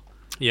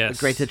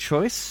greater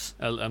choice?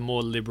 A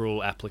more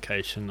liberal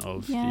application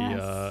of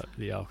Yes.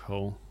 the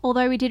alcohol.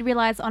 Although we did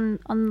realise on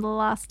the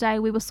last day,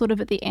 we were sort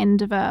of at the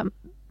end of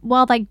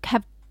while they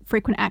have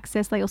frequent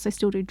access, they also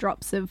still do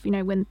drops of,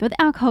 when the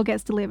alcohol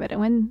gets delivered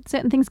and when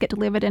certain things get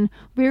delivered, and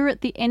we were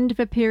at the end of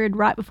a period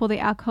right before the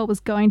alcohol was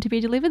going to be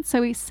delivered,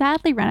 so we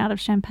sadly ran out of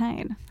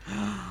champagne.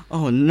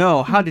 Oh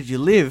no, how did you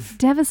live?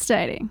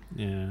 Devastating.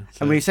 Yeah. So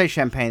And when you say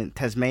champagne,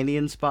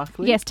 Tasmanian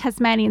sparkling? Yes,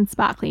 Tasmanian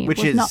sparkling. Which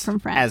it was is not from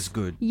France. as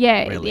good.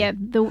 Yeah, really. yeah.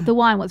 The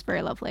wine was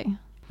very lovely.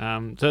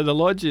 so the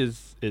lodge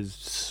is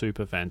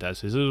super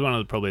fantastic. This was one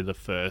of probably the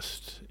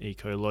first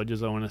eco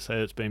lodges, I want to say,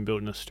 that's been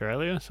built in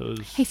Australia. So it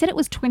was, He said it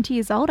was 20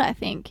 years old, I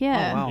think.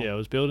 Yeah. Oh, wow. yeah, it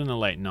was built in the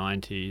late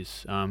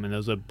 90s. And there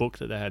was a book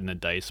that they had in a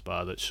day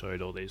spa that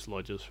showed all these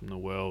lodges from the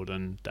world,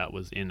 and that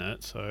was in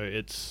it. So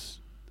it's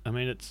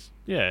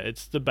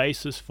the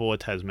basis for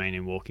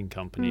Tasmanian Walking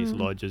Company's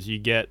lodges. You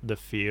get the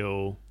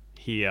feel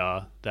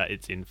here that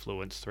it's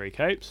influenced Three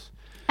Capes.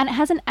 And it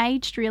hasn't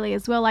aged really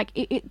as well. Like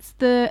it's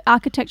the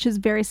architecture is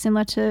very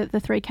similar to the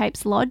Three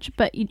Capes Lodge,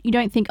 but you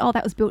don't think, oh,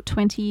 that was built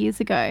 20 years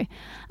ago.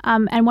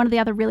 And one of the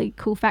other really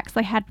cool facts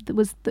they had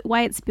was the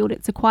way it's built.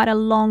 It's quite a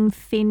long,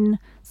 thin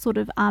sort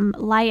of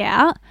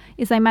layout.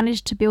 Is they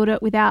managed to build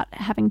it without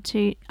having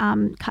to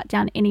cut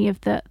down any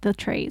of the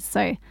trees.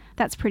 So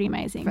that's pretty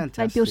amazing.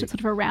 Fantastic. They built it sort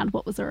of around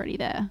what was already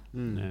there.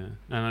 Yeah,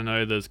 and I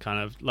know there's kind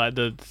of like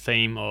the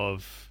theme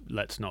of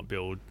let's not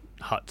build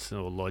huts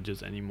or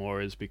lodges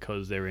anymore is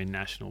because they're in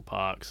national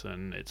parks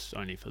and it's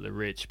only for the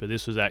rich, but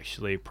this was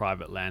actually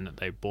private land that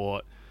they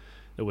bought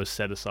that was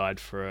set aside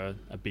for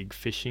a big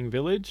fishing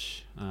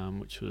village,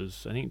 which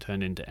was, I think,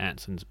 turned into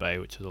Anson's Bay,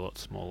 which is a lot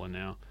smaller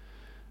now.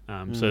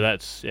 So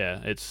that's,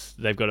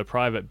 they've got a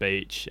private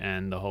beach,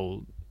 and the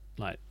whole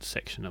like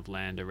section of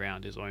land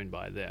around is owned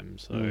by them,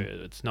 so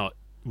it's not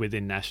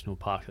within national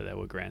park that they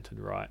were granted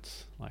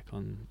rights like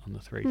on the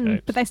Three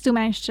Capes. But they still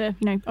managed to,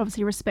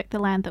 obviously respect the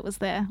land that was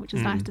there, which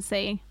is nice to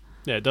see.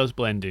 Yeah, it does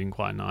blend in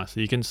quite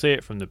nicely. You can see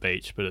it from the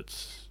beach, but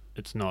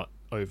it's not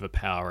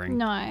overpowering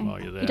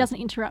while you're there. It doesn't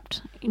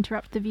interrupt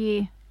the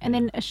view. And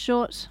then a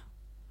short,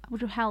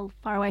 how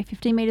far away?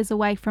 15 metres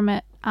away from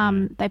it,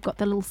 They've got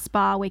the little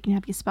spa where you can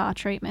have your spa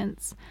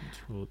treatments. Which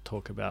we'll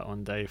talk about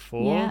on day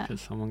 4 Yeah.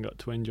 because someone got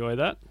to enjoy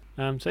that.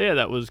 So yeah,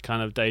 that was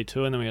kind of day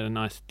 2, and then we had a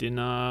nice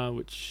dinner,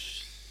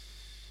 which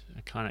I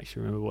can't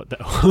actually remember what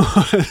that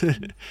was.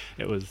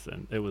 It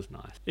was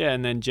nice. Yeah,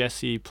 and then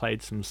Jesse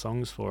played some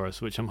songs for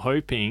us, which I'm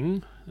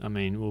hoping. I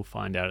mean, we'll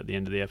find out at the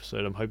end of the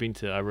episode.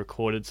 I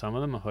recorded some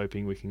of them. I'm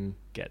hoping we can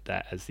get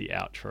that as the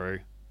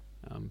outro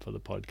for the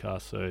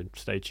podcast. So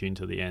stay tuned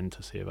to the end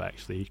to see if I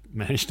actually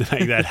managed to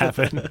make that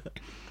happen.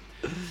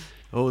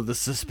 Oh, the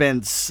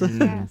suspense.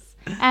 Yes.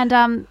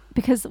 And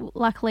because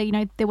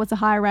luckily, there was a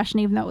higher ration,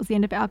 even though it was the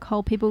end of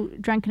alcohol, people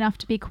drank enough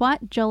to be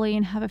quite jolly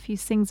and have a few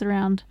sings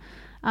around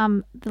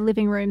the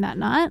living room that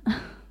night.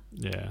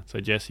 Yeah, so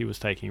Jesse was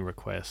taking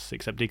requests,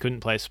 except he couldn't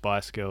play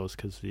Spice Girls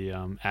because the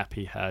app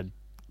he had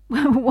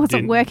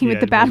wasn't working with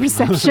the bad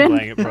wasn't reception.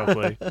 playing it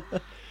properly.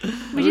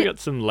 We got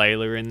some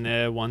Layla in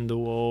there,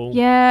 Wonderwall.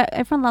 Yeah,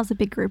 everyone loves a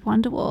big group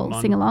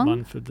Wonderwall sing-along.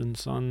 Mumford and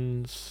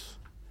Sons.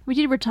 We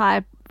did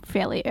retire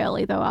fairly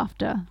early, though,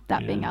 after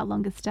that being our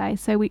longest day.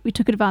 So we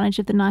took advantage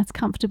of the nice,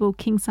 comfortable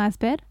king-size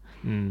bed.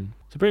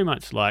 So pretty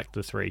much like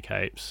the Three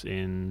Capes,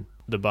 in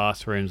the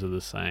bathrooms are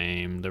the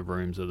same, the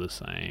rooms are the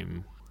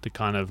same, the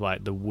kind of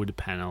like the wood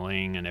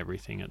paneling and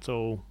everything. It's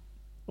all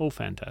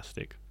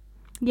fantastic.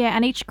 Yeah,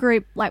 and each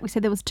group, like we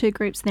said, there was 2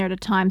 groups in there at a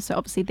time. So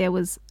obviously there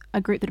was a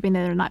group that had been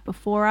there the night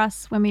before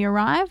us when we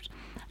arrived.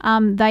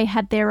 They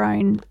had their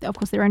own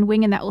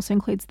wing, and that also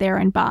includes their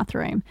own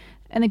bathroom.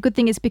 And the good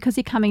thing is, because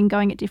you're coming and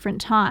going at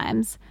different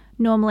times,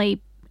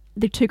 normally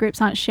the 2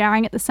 groups aren't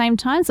showering at the same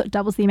time, so it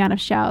doubles the amount of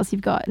showers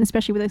you've got. And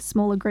especially with a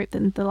smaller group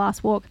than the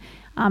last walk,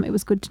 it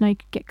was good to know you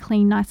could get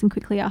clean nice and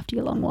quickly after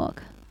your long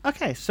walk.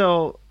 Okay,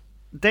 so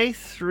day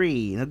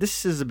 3. Now,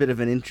 this is a bit of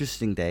an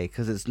interesting day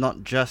because it's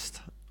not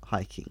just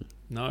hiking.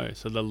 No,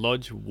 so the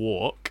lodge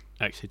walk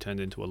actually turned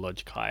into a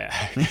lodge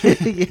kayak.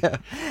 Yeah.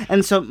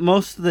 And so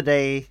most of the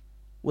day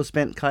was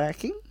spent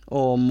kayaking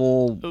or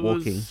more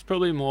walking? It was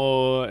probably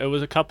more, it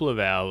was a couple of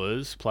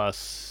hours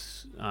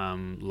plus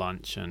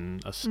lunch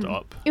and a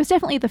stop. It was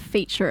definitely the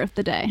feature of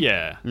the day.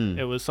 Yeah,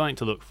 it was something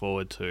to look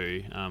forward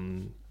to.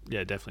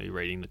 Yeah, definitely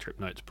reading the trip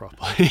notes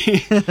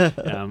properly.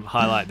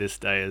 Highlight this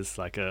day as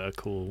like a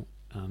cool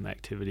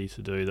activity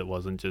to do that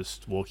wasn't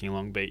just walking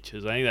along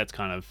beaches. I think that's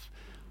kind of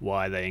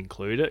why they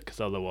include it, because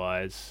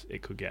otherwise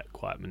it could get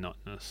quite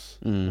monotonous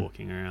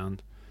walking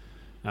around.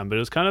 But it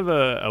was kind of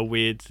a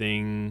weird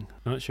thing.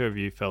 I'm not sure if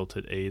you felt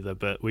it either,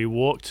 but we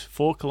walked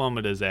 4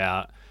 kilometres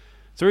out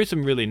through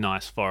some really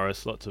nice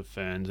forests, lots of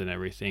ferns and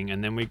everything,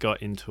 and then we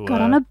got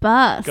on a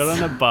bus. Got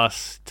on a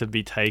bus to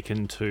be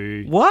taken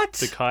to What?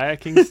 the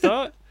kayaking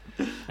start.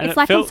 And It's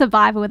like in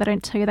Survivor where they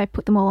don't tell you they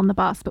put them all on the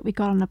bus, but we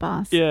got on a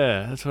bus.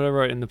 Yeah, that's what I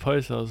wrote in the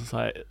post. I was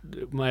like,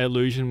 my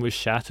illusion was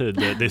shattered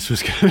that this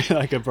was going to be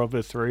like a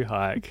proper through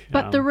hike.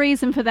 But the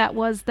reason for that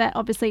was that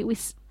obviously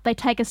they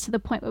take us to the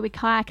point where we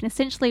kayak, and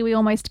essentially we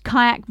almost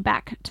kayak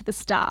back to the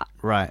start.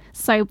 Right.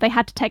 So they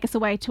had to take us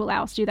away to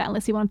allow us to do that,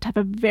 unless you wanted to have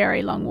a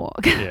very long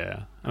walk.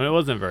 Yeah. I mean, it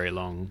wasn't a very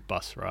long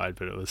bus ride,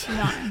 but it was,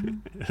 No.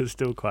 it was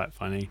still quite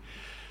funny.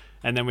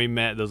 And then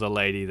there was a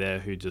lady there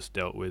who just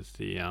dealt with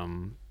the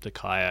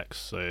kayaks,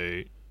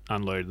 so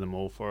unloaded them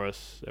all for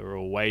us. They were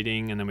all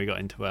waiting, and then we got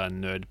into our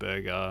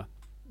Nerdburger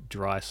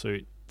dry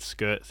suit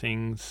skirt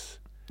things.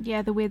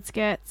 Yeah, the weird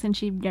skirts, and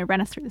she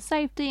ran us through the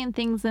safety and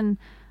things, and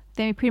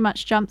then we pretty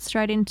much jumped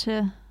straight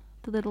into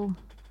the little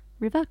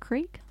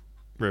creek.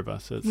 River.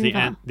 So it's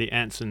River. the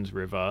Ansons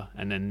River,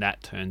 and then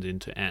that turns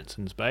into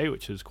Ansons Bay,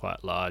 which is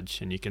quite large,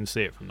 and you can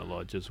see it from the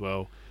lodge as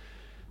well.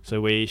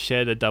 So we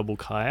shared a double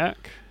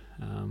kayak.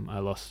 I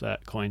lost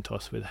that coin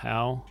toss with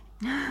Hal.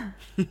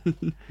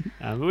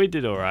 But we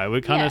did all right. We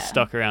kind of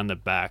stuck around the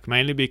back,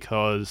 mainly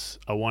because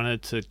I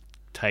wanted to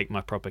take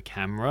my proper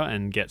camera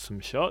and get some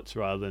shots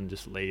rather than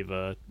just leave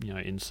a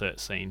insert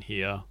scene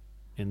here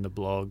in the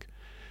blog.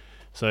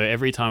 So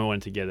every time I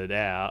wanted to get it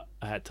out,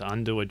 I had to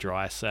undo a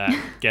dry sack,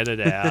 get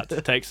it out,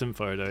 take some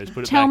photos, put it back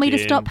in. Tell me to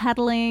stop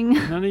paddling.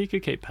 No, you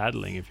could keep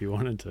paddling if you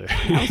wanted to.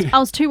 I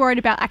was too worried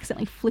about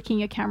accidentally flicking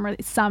your camera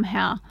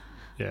somehow.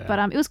 Yeah. But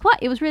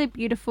it was really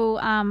beautiful.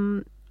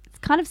 It's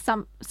kind of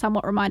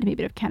somewhat reminded me a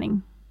bit of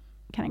Canning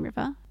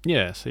River.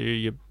 Yeah, so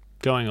you're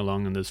going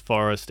along and there's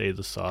forest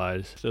either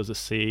side. There was a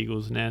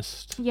seagull's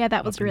nest. Yeah,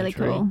 that was up in the really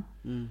tree.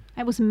 cool.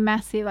 It was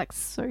massive, like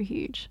so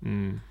huge.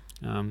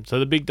 So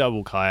the big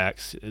double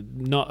kayaks,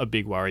 not a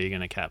big worry you're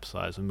going to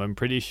capsize them. I'm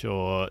pretty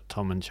sure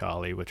Tom and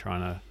Charlie were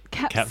trying to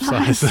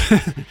capsize.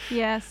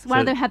 Yes,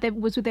 one of them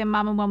was with their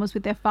mum and one was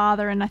with their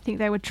father, and I think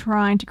they were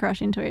trying to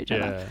crash into each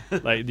other. Yeah,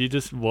 like you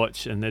just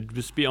watch and they'd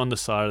just be on the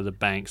side of the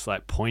banks,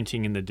 like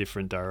pointing in the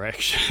different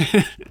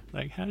direction.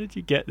 Like, how did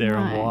you get there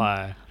and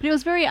why? But it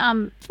was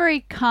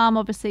very calm,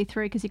 obviously,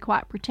 through because you're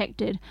quite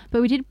protected.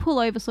 But we did pull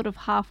over sort of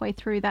halfway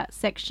through that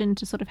section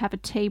to sort of have a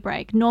tea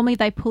break. Normally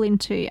they pull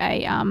into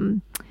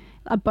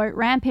a boat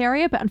ramp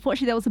area, but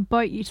unfortunately there was a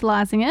boat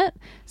utilising it,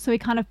 so we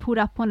kind of pulled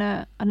up on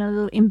a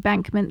little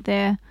embankment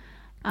there.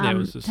 It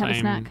was the to have a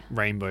same snack.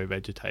 rainbow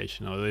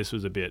vegetation, although this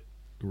was a bit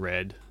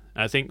red.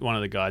 I think one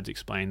of the guides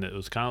explained that it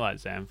was kind of like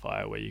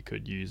Zamfire, where you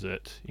could use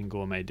it in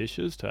gourmet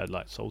dishes to add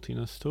like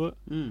saltiness to it.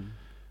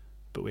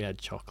 But we had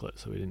chocolate,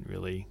 so we didn't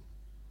really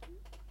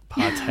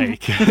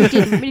partake. We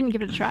didn't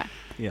give it a try.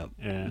 Yeah.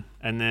 Yeah.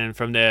 And then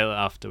from there,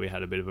 after we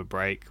had a bit of a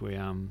break, we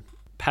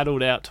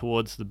paddled out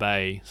towards the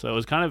bay. So it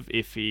was kind of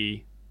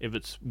iffy. If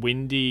it's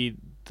windy,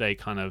 they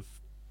kind of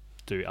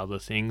do other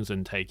things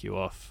and take you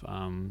off.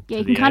 Yeah, you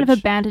to can the kind of edge.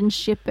 abandon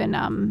ship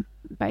and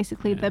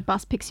basically the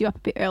bus picks you up a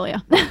bit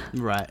earlier.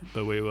 Right.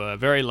 But we were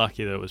very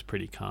lucky that it was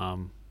pretty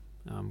calm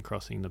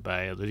crossing the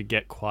bay. It did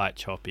get quite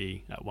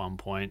choppy at one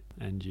point,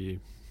 and you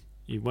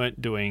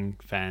weren't doing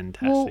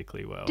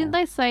fantastically well. Didn't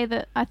they say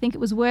that I think it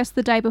was worse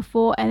the day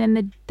before, and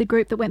then the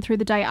group that went through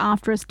the day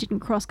after us didn't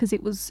cross because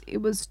it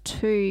was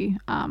too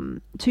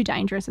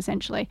dangerous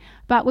essentially.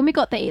 But when we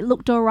got there, it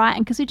looked all right,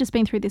 and because we'd just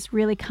been through this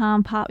really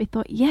calm part, we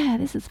thought, yeah,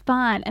 this is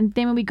fine. And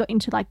then when we got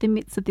into like the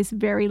midst of this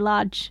very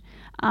large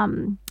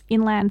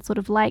inland sort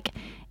of lake,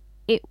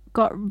 it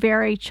got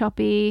very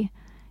choppy.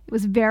 It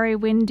was very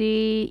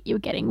windy. You were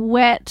getting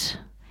wet,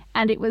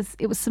 and it was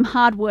some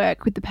hard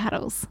work with the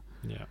paddles.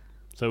 Yeah.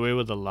 So we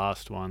were the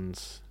last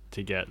ones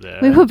to get there.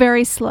 We were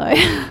very slow.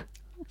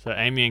 So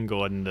Amy and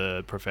Gordon,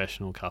 the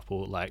professional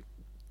couple, like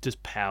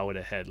just powered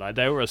ahead. Like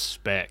they were a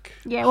speck.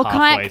 Yeah, well,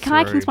 halfway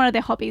kayaking's through. one of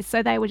their hobbies,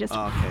 so they were just,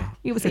 Okay.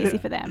 it was easy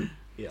for them.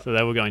 So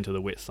they were going to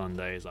the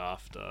Whitsundays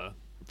after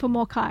For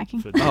more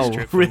kayaking. for this Oh,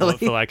 trip, really?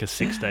 for like a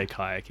 6-day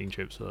kayaking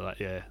trip. So like,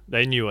 yeah,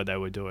 they knew what they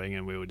were doing,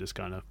 and we were just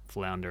kind of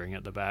floundering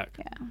at the back.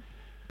 Yeah.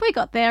 We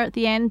got there at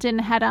the end and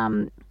had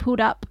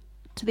pulled up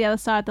to the other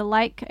side of the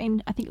lake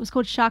in, I think it was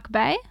called Shark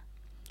Bay,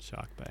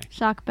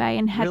 Shark Bay.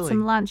 and had Really?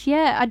 some lunch.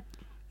 Yeah, apparently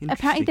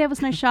Interesting. there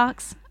was no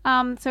sharks.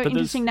 So there's-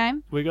 interesting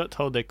name, We got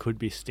told there could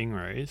be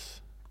stingrays.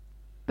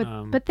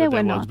 but there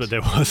were not. But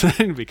there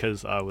wasn't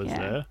because I was Yeah.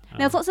 there.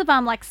 There was lots of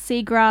like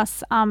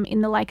seagrass in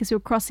the lake as we were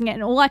crossing it,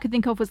 and all I could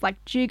think of was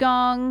like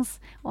dugongs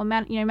or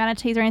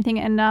manatees or anything,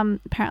 and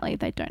apparently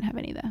they don't have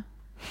any there.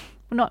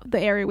 Well, not the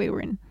area we were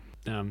in.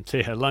 So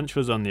yeah, lunch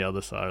was on the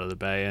other side of the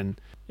bay, and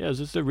yeah, it was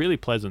just a really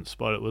pleasant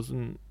spot. It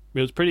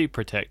was pretty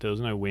protected. There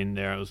was no wind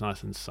there. It was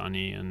nice and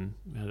sunny, and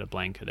we had a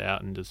blanket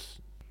out, and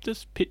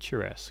just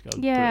picturesque. I'll put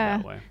it Yeah.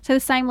 that way. So the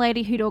same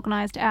lady who'd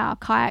organised our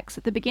kayaks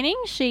at the beginning,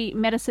 she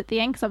met us at the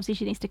end because obviously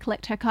she needs to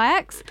collect her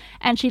kayaks,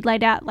 and she'd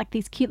laid out like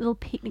these cute little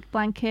picnic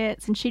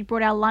blankets, and she'd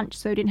brought our lunch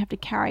so we didn't have to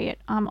carry it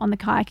on the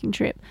kayaking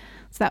trip.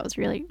 So that was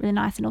really, really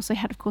nice, and also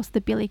had, of course,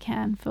 the billy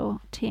can for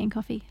tea and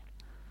coffee.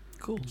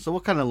 Cool. So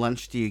what kind of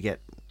lunch do you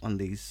get on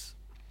these?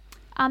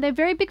 They're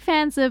very big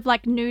fans of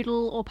like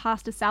noodle or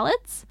pasta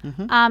salads.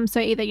 So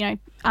either like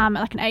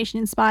an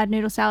Asian-inspired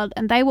noodle salad,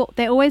 and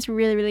they're always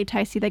really, really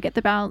tasty. They get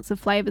the balance of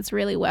flavors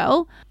really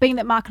well. Being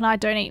that Mark and I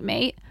don't eat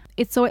meat,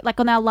 it's so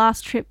like on our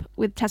last trip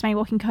with Tasmania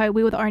Walking Co,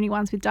 we were the only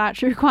ones with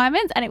dietary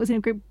requirements, and it was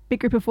in a big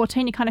group of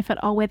 14. You kind of felt,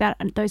 oh, we're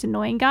those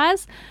annoying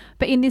guys.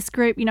 But in this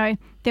group,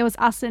 there was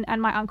us and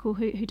my uncle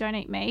who don't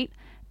eat meat.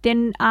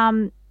 Then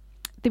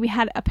we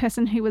had a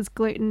person who was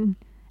gluten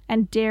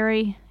and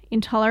dairy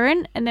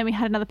intolerant, and then we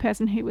had another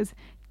person who was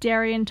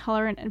dairy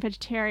intolerant and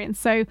vegetarian.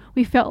 So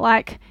we felt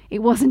like it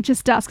wasn't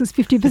just us, because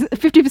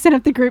 50%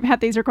 of the group had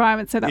these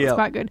requirements, so that was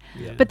quite good.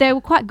 Yeah. But they were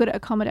quite good at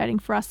accommodating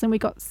for us, and we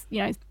got,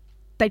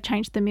 they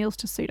changed the meals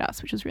to suit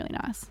us, which was really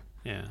nice.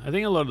 Yeah, I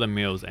think a lot of the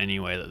meals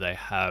anyway that they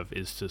have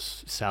is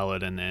just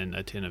salad and then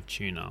a tin of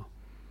tuna.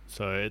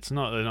 So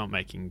they're not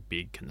making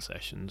big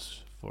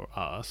concessions for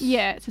us.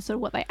 Yeah, it's just sort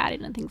of what they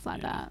added and things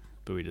like that.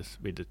 But we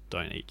just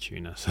don't eat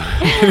tuna, so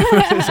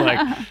it's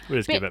like we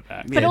just give it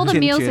back. But Yeah, all the tin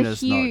meals are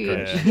tuna's not huge.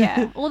 good.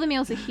 Yeah, all the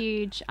meals are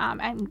huge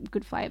and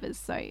good flavors.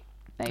 So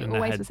they And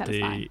always they were had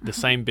satisfying. the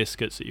same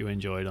biscuits that you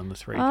enjoyed on the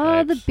 3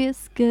 Oh, the Capes.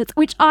 biscuits,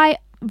 which I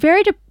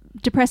very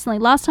depressingly,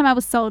 last time I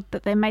was told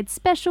that they made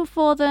special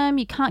for them.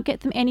 You can't get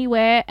them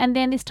anywhere. And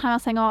then this time I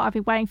was saying, oh, I've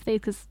been waiting for these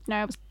because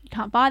you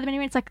can't buy them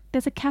anywhere. It's like,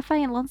 there's a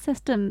cafe in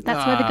Launceston.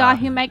 That's where the guy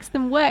who makes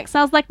them works. So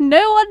I was like,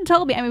 no one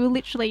told me. I mean, we were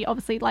literally,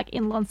 obviously, like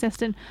in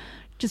Launceston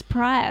just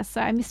prior.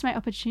 So I missed my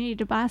opportunity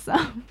to buy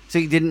some. So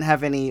you didn't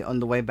have any on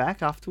the way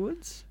back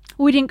afterwards?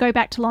 We didn't go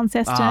back to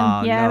Launceston.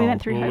 Oh, yeah, we no.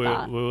 went through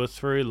Hobart. We were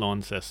through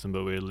Launceston,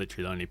 but we were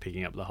literally only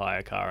picking up the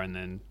hire car and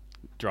then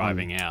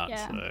driving out.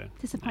 Yeah, So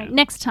disappointing. yeah.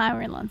 Next time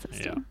we're in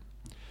Launceston.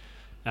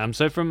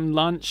 So from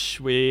lunch,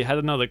 we had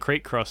another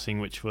creek crossing,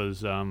 which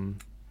was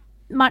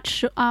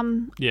Much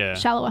yeah.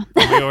 shallower.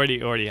 We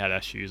already had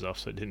our shoes off,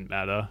 so it didn't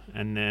matter.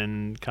 And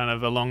then kind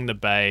of along the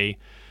bay,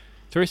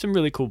 through some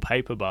really cool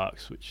paper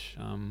barks, which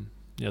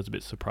I was a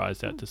bit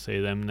surprised at to see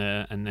them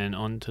there. And then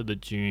onto the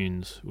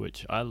dunes,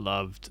 which I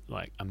loved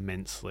like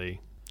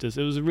immensely. It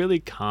was really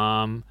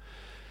calm.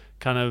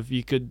 Kind of,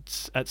 you could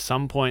at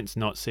some points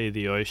not see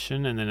the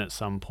ocean, and then at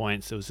some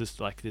points it was just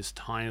like this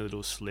tiny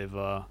little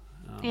sliver.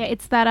 Yeah,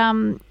 it's that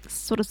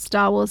sort of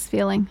Star Wars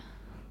feeling.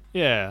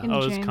 Yeah, in I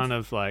the was dunes. kind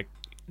of like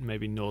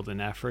maybe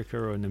Northern Africa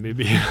or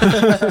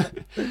Namibia.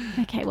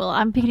 Okay, well,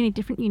 I'm picking a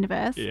different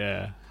universe.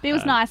 Yeah. But it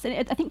was nice.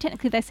 And I think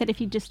technically they said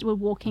if you just were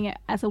walking it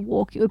as a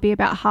walk, it would be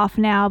about half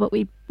an hour, but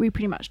we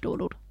pretty much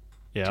dawdled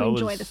Yeah, to I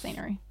enjoy was the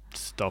scenery.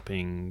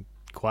 stopping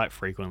quite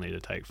frequently to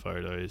take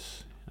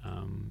photos.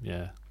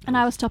 And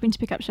I was stopping to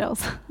pick up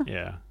shells.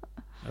 Yeah.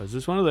 It was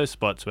just one of those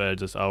spots where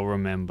I'll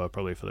remember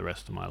probably for the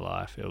rest of my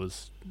life. It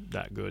was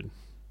that good.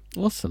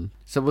 Awesome.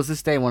 So was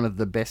this day one of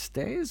the best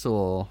days,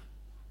 or?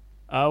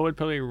 I would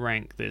probably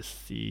rank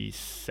this the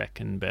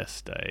second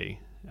best day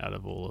out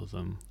of all of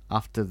them.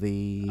 After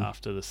the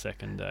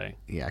second day.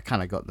 Yeah, I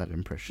kind of got that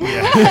impression.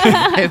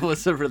 Yeah. It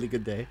was a really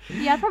good day.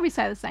 Yeah, I'd probably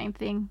say the same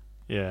thing.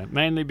 Yeah,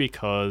 mainly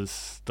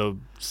because the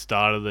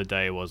start of the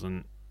day it was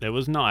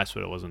nice,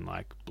 but it wasn't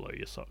like blow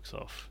your socks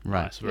off.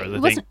 Right. Nice, whereas It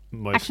I think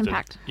wasn't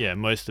action-packed.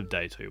 most of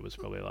day 2 was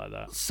probably like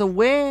that.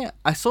 So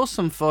I saw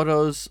some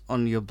photos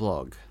on your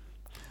blog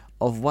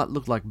of what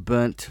looked like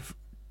burnt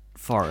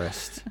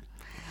forest,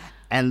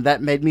 and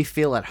that made me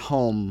feel at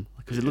home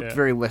because it looked Yeah.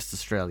 very West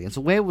Australian.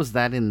 So where was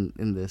that in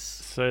this?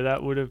 So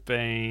that would have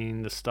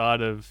been the start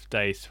of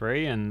day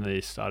 3 and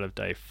the start of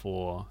day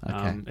 4.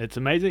 Okay. It's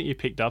amazing that you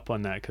picked up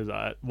on that because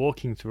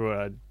walking through it,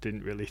 I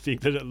didn't really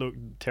think that it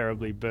looked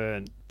terribly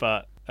burnt.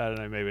 But I don't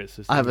know, maybe it's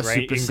just I have a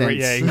super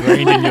sense.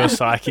 ingrained in your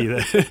psyche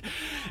that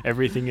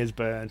everything is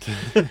burnt.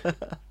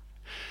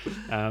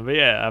 But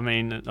yeah, I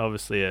mean,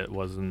 obviously it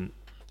wasn't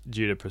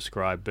due to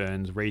prescribed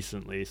burns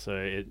recently, so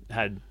it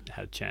had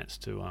a chance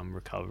to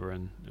recover,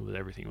 and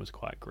everything was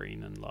quite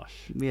green and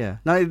lush. Yeah.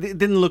 No, it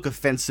didn't look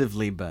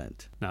offensively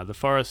burnt. Now the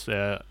forest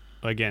there,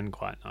 again,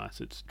 quite nice.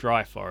 It's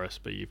dry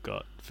forest, but you've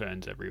got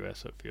ferns everywhere,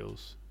 so it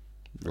feels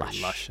very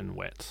lush and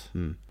wet.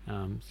 Mm.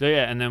 So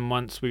yeah, and then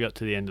once we got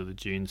to the end of the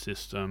dune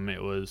system,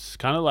 it was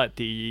kind of like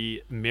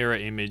the mirror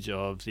image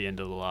of the end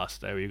of the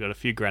last day. We got a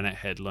few granite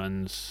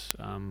headlands,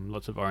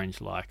 lots of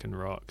orange lichen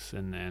rocks,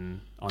 and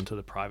then onto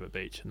the private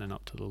beach, and then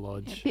up to the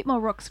lodge. A bit more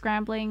rock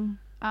scrambling,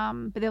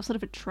 but there was sort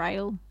of a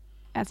trail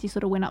as you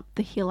sort of went up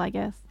the hill, I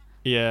guess.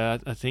 Yeah,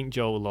 I think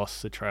Joel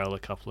lost the trail a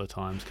couple of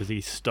times because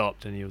he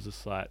stopped and he was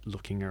just like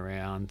looking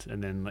around,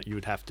 and then like, you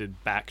would have to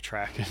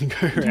backtrack and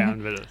go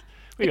around, but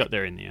we got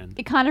there in the end.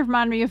 It kind of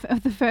reminded me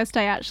of the first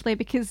day, actually,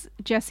 because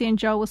Jesse and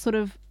Joel were sort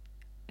of...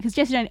 Because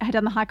Jesse had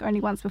done the hike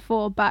only once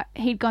before, but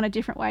he'd gone a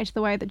different way to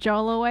the way that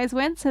Joel always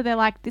went. So they're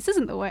like, this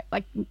isn't the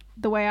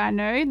way I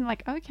know. And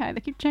like, okay, they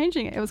keep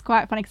changing it. It was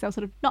quite funny because they were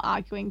sort of not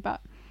arguing, but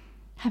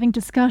having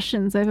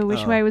discussions over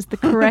which way was the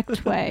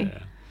correct way.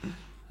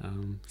 Yeah.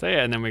 So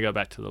yeah, and then we got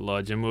back to the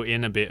lodge, and we were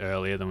in a bit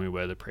earlier than we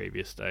were the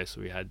previous day, so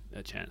we had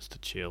a chance to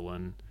chill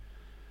and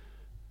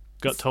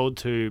got told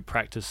to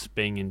practice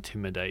being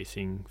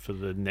intimidating for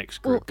the next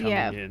group coming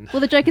in. Well,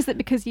 the joke is that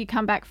because you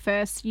come back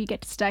first, you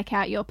get to stake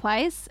out your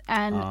place,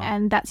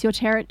 and that's your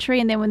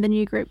territory. And then when the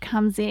new group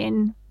comes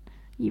in,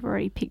 you've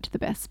already picked the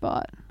best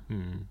spot.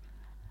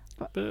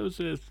 But it was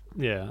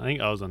I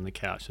think I was on the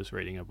couch just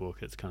reading a book.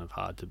 It's kind of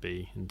hard to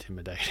be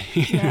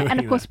intimidating. Yeah, and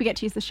of course we get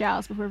to use the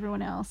showers before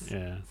everyone else.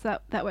 Yeah. So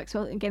that works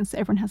well. Again, so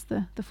everyone has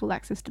the full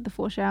access to the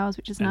 4 showers,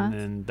 which is nice.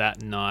 And then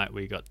that night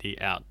we got the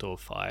outdoor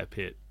fire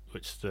pit,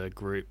 which the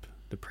group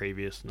the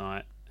previous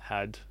night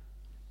had,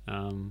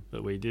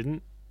 but we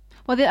didn't.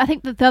 Well, I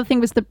think the other thing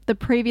was the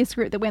previous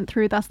group that went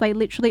through with us, they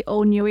literally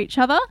all knew each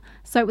other.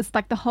 So it was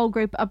like the whole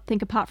group, I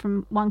think apart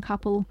from one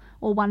couple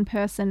or one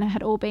person,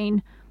 had all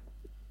been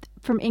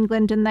from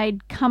England, and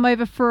they'd come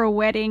over for a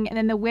wedding, and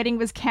then the wedding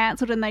was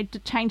cancelled and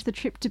they'd changed the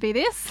trip to be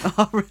this.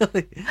 Oh,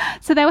 really?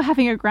 So they were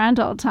having a grand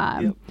old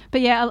time. Yep.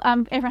 But yeah,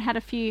 everyone had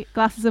a few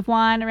glasses of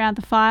wine around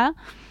the fire.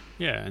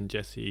 Yeah, and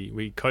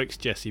we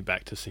coaxed Jesse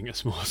back to sing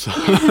us more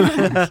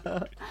songs.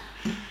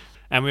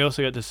 And we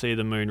also got to see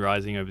the moon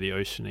rising over the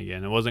ocean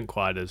again. It wasn't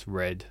quite as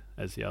red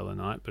as the other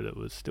night, but it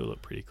was still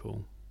looked pretty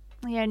cool.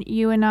 Yeah, and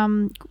you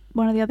and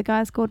one of the other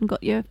guys, Gordon,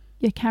 got your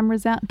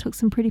cameras out and took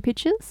some pretty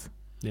pictures.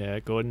 Yeah,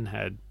 Gordon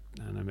had,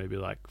 I don't know, maybe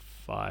like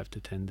 $5,000 to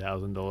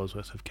 $10,000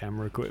 worth of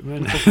camera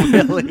equipment.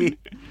 Really?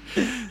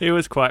 He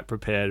was quite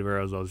prepared,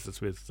 whereas I was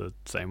just with the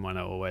same one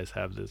I always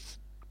have, that's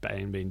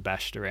been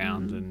bashed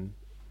around and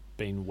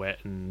been wet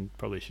and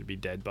probably should be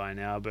dead by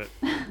now, but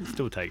it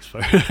still takes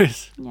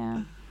photos.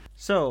 Yeah.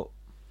 So,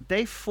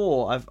 day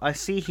 4, I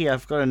see here,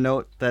 I've got a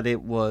note that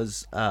it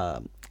was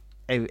an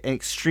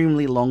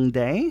extremely long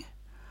day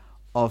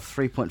of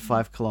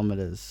 3.5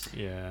 kilometers.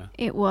 Yeah.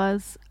 It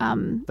was.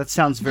 That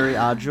sounds very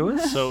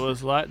arduous. So it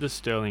was like the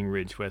Stirling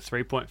Ridge, where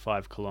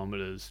 3.5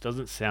 kilometers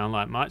doesn't sound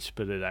like much,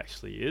 but it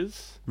actually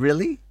is.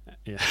 Really?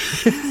 Yeah.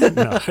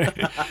 No.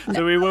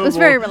 So it was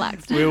very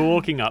relaxed. We were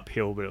walking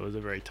uphill, but it was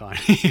a very tiny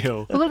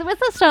hill. Well,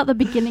 let's start at the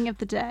beginning of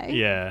the day.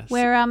 Yeah.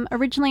 Where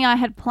originally I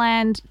had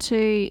planned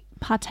to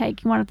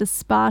partake in one of the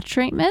spa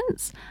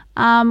treatments,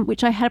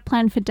 which I had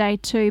planned for day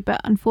 2,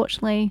 but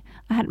unfortunately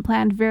I hadn't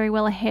planned very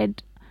well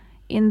ahead,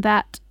 in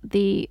that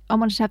I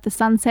wanted to have the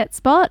sunset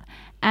spot,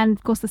 and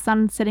of course the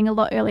sun setting a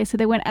lot earlier, so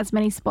there weren't as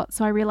many spots,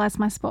 so I realised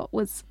my spot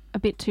was a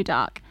bit too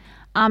dark.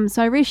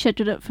 So I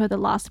rescheduled it for the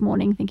last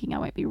morning, thinking I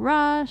won't be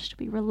rushed,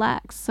 be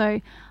relaxed. So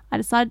I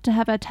decided to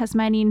have a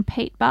Tasmanian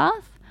peat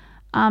bath.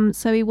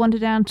 So we wandered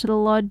down to the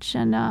lodge,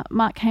 and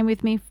Mark came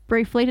with me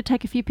briefly to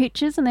take a few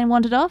pictures and then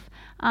wandered off.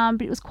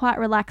 But it was quite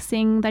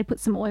relaxing. They put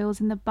some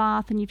oils in the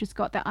bath, and you've just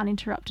got that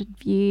uninterrupted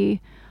view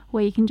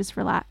where you can just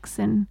relax.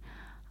 And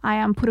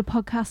I put a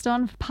podcast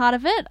on for part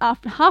of it,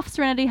 after half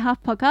Serenity,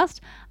 half podcast,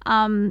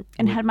 and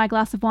had my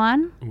glass of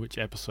wine. Which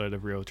episode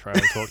of Real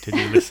Trail Talk did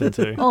you listen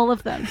to? All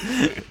of them.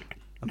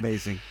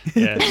 Amazing.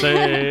 Yeah,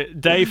 so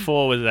day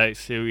 4 was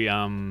actually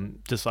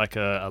just like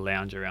a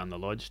lounge around the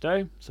lodge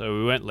day. So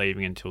we weren't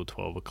leaving until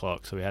 12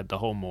 o'clock, so we had the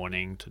whole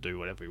morning to do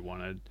whatever we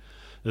wanted.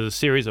 There's a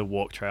series of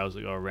walk trails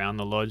that go around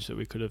the lodge that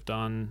we could have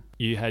done.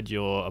 You had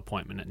your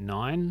appointment at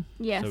 9,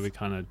 Yes. so we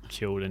kind of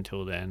chilled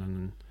until then,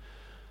 and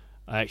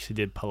I actually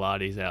did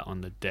Pilates out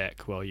on the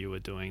deck while you were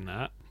doing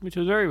that, which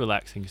was very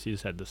relaxing because you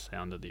just had the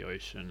sound of the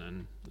ocean,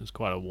 and it was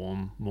quite a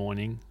warm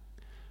morning.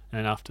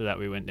 And after that,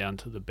 we went down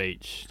to the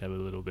beach to have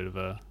a little bit of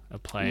a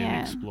play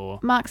and explore.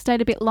 Mark stayed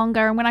a bit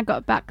longer, and when I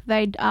got back,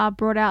 they'd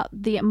brought out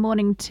the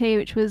morning tea,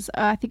 which was,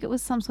 I think it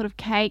was some sort of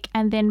cake,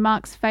 and then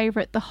Mark's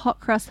favourite, the hot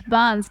cross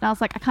buns. And I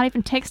was like, I can't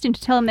even text him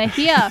to tell him they're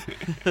here.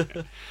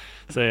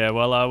 So yeah,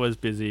 while I was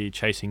busy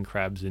chasing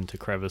crabs into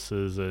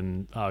crevices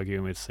and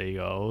arguing with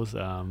seagulls,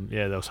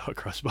 there was hot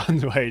cross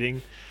buns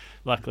waiting.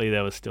 Luckily,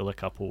 there was still a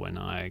couple when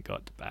I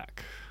got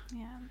back.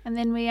 Yeah, and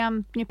then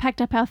we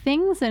packed up our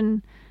things,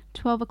 and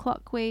 12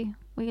 o'clock we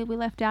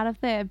left out of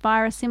there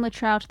via a similar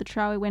trail to the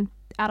trail we went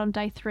out on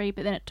day 3,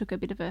 but then it took a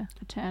bit of a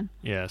turn.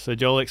 Yeah, so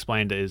Joel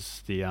explained it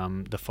as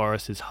the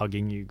forest is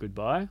hugging you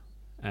goodbye,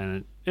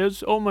 and it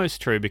was almost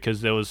true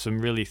because there was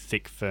some really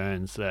thick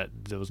ferns that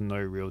there was no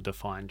real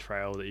defined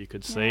trail that you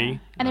could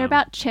see. And they're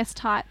about chest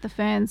height, the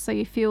ferns, so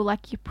you feel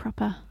like you're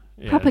proper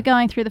Yeah.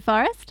 going through the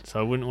forest. So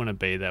I wouldn't want to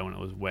be there when it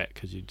was wet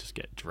because you'd just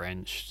get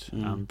drenched.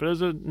 But it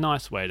was a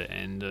nice way to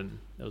end, and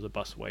there was a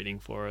bus waiting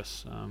for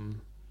us.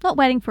 Not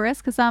waiting for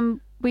us because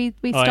we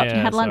stopped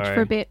and had lunch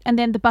for a bit, and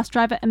then the bus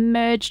driver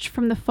emerged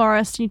from the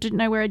forest and you didn't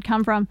know where he'd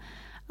come from.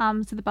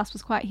 So the bus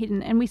was quite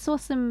hidden, and we saw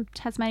some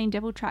Tasmanian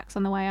devil tracks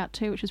on the way out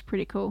too, which was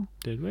pretty cool.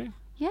 Did we?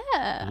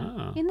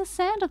 Yeah, in the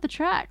sand of the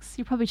tracks.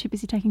 You're probably too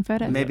busy taking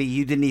photos. Maybe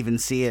you didn't even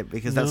see it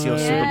because that's your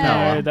No,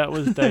 superpower. that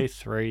was day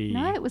 3.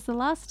 No, it was the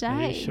last day.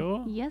 Are you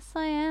sure? Yes,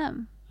 I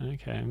am.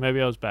 Okay,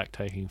 maybe I was back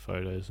taking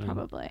photos.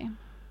 Probably.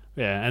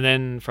 Yeah, and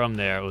then from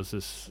there it was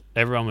just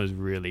everyone was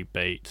really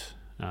beat,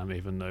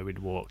 even though we'd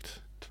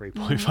walked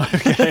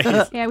 3.5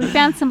 k's. Yeah, we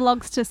found some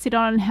logs to sit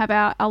on and have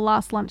our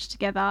last lunch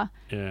together.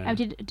 Yeah. And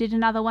we did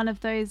another one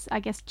of those, I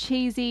guess,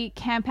 cheesy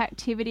camp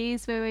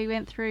activities where we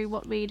went through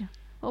what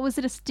was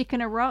it, a stick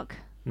and a rock?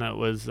 No, it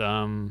was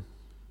a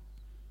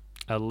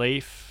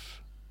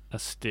leaf, a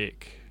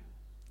stick,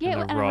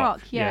 Yeah, and a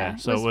rock. yeah.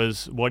 So it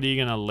was, what are you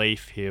going to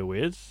leaf here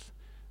with?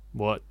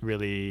 What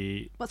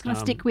really... What's going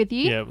to stick with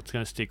you? Yeah, what's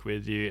going to stick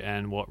with you,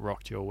 and what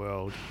rocked your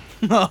world.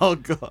 Oh,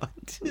 God.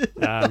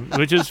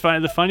 Which is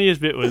funny. The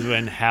funniest bit was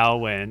when Hal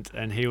went,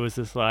 and he was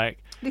just like,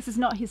 This is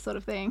not his sort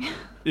of thing.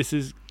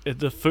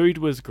 the food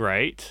was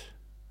great.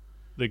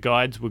 The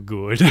guides were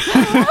good.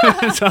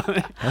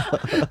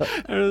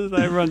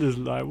 Everyone just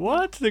like,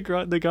 what?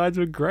 The guides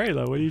were great.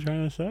 Like, what are you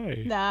trying to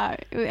say? No,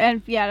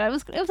 and yeah, it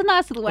was a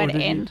nice little way to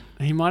end.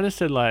 He might have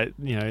said like,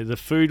 the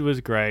food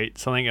was great,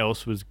 something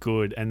else was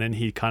good, and then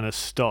he kind of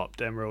stopped,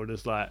 and we're all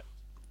just like,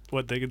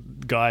 what, the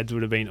guides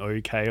would have been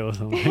okay or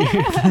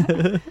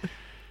something.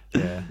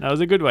 Yeah, that was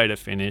a good way to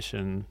finish,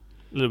 and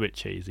a little bit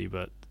cheesy,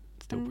 but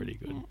still pretty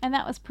good. Yeah. And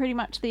that was pretty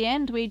much the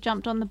end. We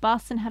jumped on the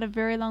bus and had a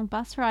very long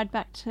bus ride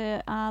back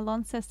to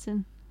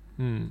Launceston.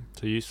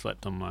 So you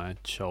slept on my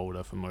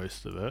shoulder for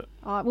most of it.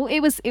 Oh, well,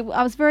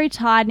 I was very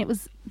tired, and it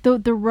was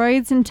the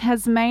roads in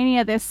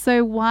Tasmania. They're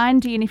so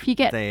windy, and if you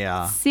get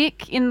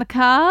sick in the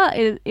car,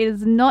 it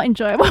is not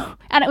enjoyable.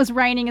 And it was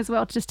raining as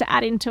well, just to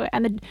add into it.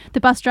 And the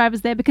bus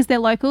drivers there, because they're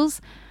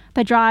locals,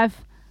 they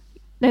drive.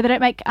 No, they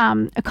don't make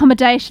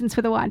accommodations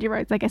for the windy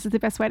roads, I guess is the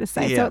best way to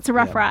say. So it's a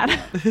rough ride.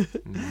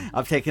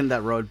 I've taken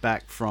that road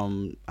back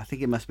from, I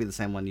think it must be the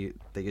same one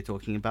that you're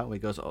talking about, where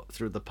it goes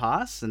through the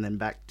pass and then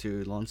back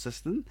to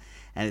Launceston,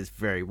 and it's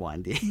very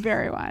windy.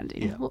 Very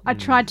windy. Yeah. Well, I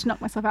tried to knock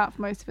myself out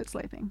for most of it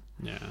sleeping.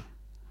 Yeah.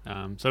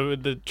 So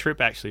the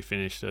trip actually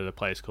finished at a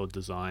place called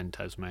Design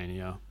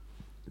Tasmania,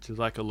 which is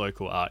like a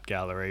local art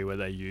gallery where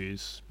they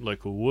use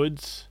local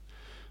woods,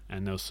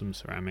 and there was some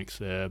ceramics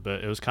there,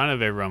 but it was kind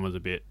of, everyone was a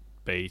bit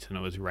beat and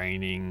it was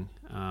raining.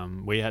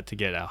 We had to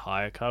get our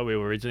hire car. We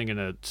were originally going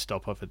to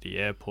stop off at the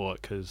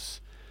airport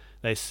because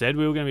they said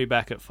we were going to be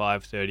back at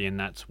 5:30, and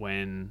that's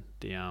when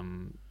the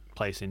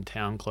place in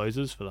town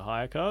closes for the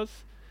hire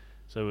cars.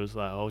 So it was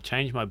like, I'll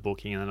change my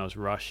booking, and then I was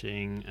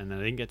rushing, and then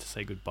I didn't get to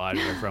say goodbye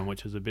to everyone,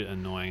 which was a bit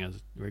annoying. I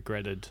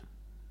regretted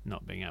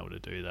not being able to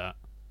do that.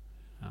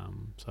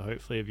 So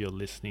hopefully if you're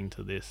listening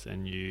to this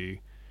and you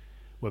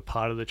were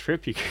part of the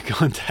trip, you can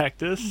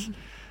contact us.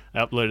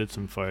 I uploaded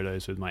some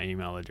photos with my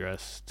email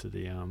address to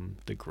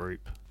the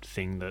group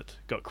thing that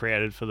got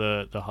created for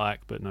the hike,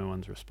 but no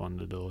one's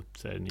responded or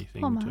said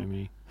anything to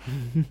me.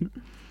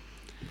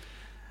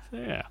 So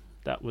yeah,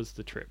 that was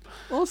the trip.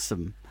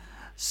 Awesome.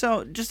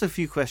 So just a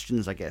few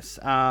questions, I guess.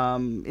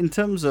 In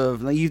terms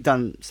of, now you've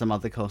done some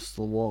other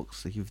coastal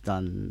walks. You've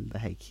done the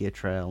Hakea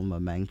Trail,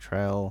 Momang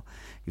Trail.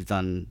 You've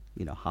done,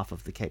 half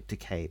of the Cape to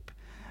Cape.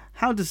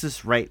 How does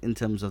this rate in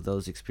terms of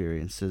those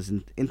experiences?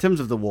 In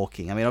terms of the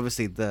walking, I mean,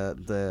 obviously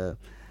the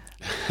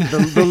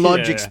the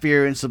lodge Yeah.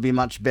 experience will be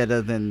much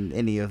better than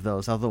any of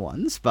those other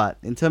ones. But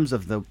in terms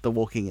of the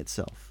walking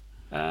itself,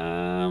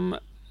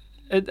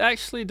 It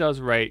actually does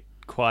rate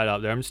quite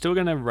up there. I'm still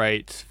going to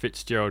rate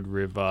Fitzgerald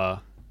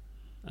River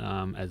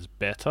as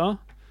better.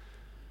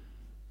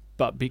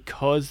 But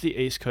because the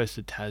east coast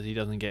of Tassie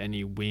doesn't get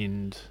any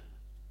wind,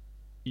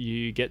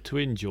 you get to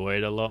enjoy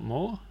it a lot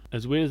more.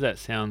 As weird as that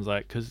sounds,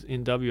 like, because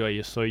in WA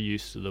you're so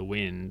used to the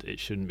wind, it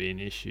shouldn't be an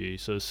issue.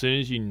 So as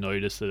soon as you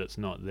notice that it's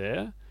not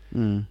there,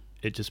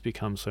 it just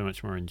becomes so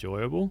much more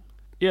enjoyable.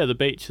 Yeah, the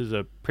beaches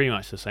are pretty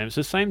much the same. It's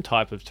the same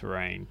type of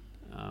terrain.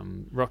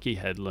 Rocky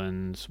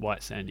headlands,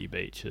 white sandy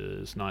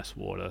beaches, nice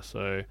water.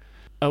 So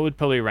I would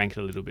probably rank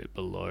it a little bit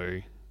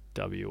below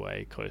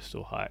WA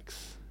coastal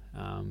hikes.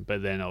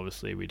 But then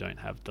obviously we don't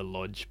have the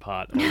lodge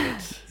part of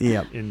it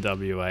Yep. in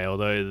WA,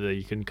 although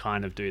you can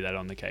kind of do that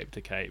on the Cape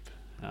to Cape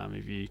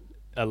if you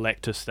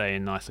elect to stay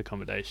in nice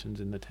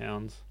accommodations in the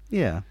towns.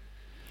 Yeah.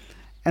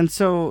 And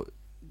so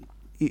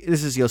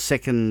this is your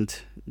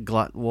second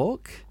Glut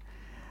walk.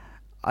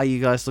 Are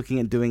you guys looking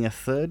at doing a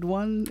third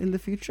one in the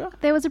future?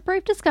 There was a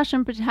brief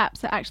discussion,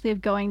 perhaps, actually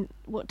of going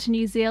to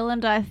New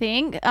Zealand. I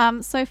think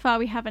so far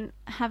we haven't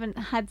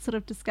had sort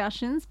of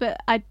discussions,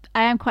 but I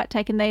am quite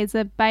taken. There's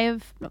a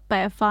not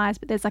Bay of Fires,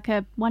 but there's like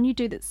a one you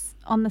do that's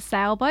on the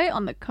sailboat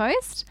on the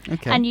coast,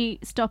 Okay. and you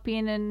stop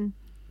in and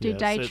do Yeah,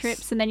 day so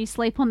trips, and then you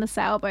sleep on the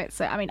sailboat.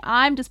 So I mean,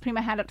 I'm just putting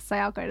my hand up to say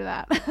I'll go to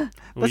that.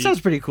 That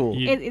sounds pretty cool.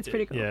 It's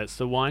pretty cool. Yeah, it's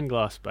the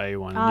Wineglass Bay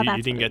one. Oh, You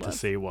that's didn't what it get to was.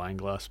 see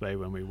Wineglass Bay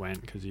when we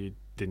went because you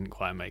didn't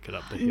quite make it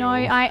up the hill. No,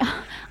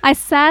 I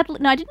sadly,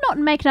 no, I did not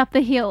make it up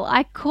the hill.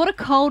 I caught a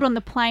cold on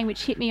the plane,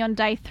 which hit me on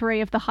day 3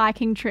 of the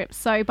hiking trip.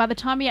 So by the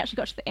time we actually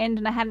got to the end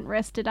and I hadn't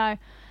rested, I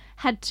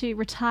had to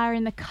retire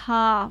in the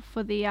car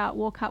for the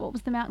walk up. What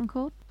was the mountain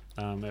called?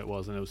 It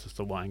wasn't. It was just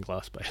the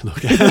Wineglass Bay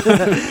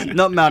look.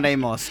 Not Mount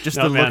Amos, just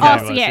Not the Mount lookout.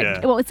 Oh, so Amos, yeah.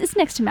 yeah. Well, it's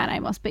next to Mount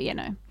Amos, but you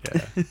know.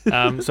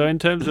 Yeah. So in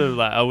terms of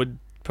like, I would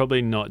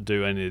probably not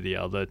do any of the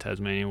other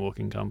Tasmanian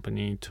Walking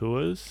Company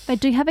tours. They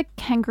do have a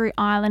Kangaroo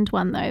Island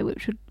one though,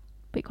 which would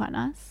be quite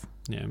nice.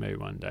 Yeah, maybe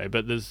one day.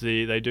 But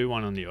they do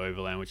one on the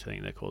Overland, which I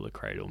think they call the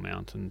Cradle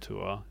Mountain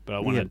Tour. But I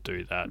want Yeah. to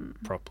do that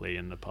properly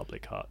in the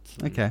public huts.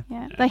 Okay.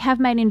 Yeah. They have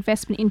made an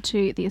investment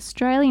into the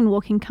Australian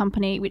Walking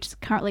Company, which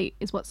currently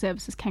is what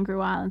services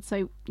Kangaroo Island.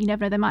 So you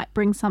never know, they might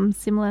bring some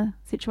similar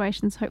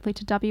situations, hopefully,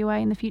 to WA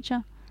in the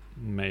future.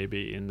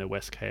 Maybe in the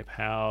West Cape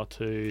How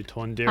to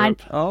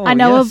Torndirrup. Oh, I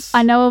know yes.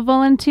 I know a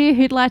volunteer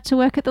who'd like to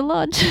work at the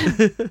lodge.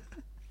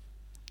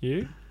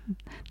 You?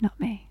 Not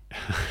me.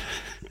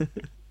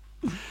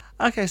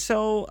 Okay,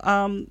 so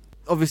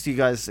obviously you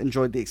guys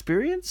enjoyed the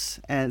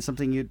experience and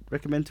something you'd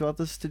recommend to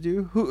others to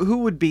do. Who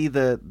would be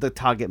the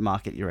target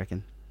market, you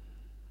reckon?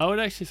 I would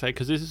actually say,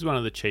 because this is one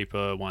of the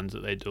cheaper ones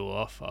that they do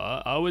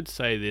offer, I would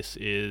say this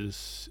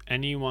is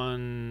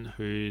anyone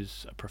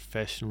who's a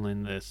professional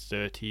in their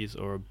 30s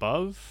or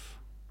above,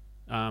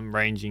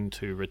 ranging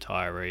to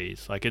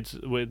retirees. Like it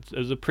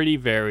was a pretty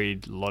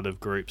varied lot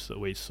of groups that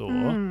we saw.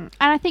 And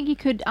I think you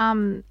could,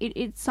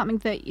 it's something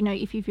that, you know,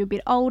 if you're a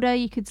bit older,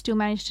 you could still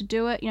manage to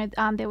do it. You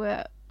know, there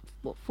were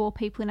 4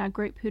 people in our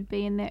group who'd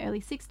be in their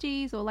early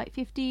 60s or late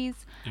 50s,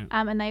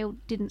 and they all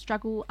didn't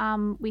struggle.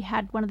 We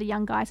had one of the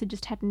young guys who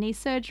just had knee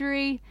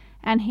surgery,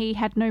 and he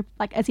had no,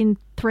 like, as in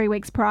 3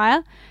 weeks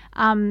prior,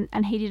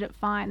 and he did it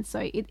fine.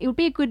 So it would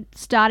be a good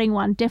starting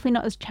one. Definitely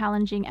not as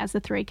challenging as the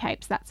 3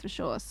 Capes, that's for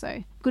sure.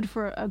 So good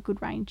for a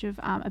good range of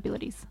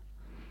abilities.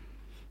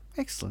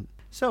 Excellent.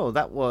 So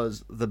that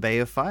was the Bay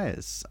of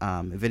Fires.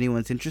 If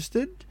anyone's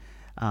interested,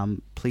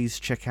 please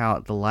check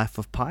out The Life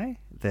of Pi.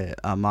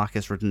 Mark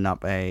has written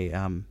up a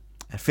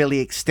fairly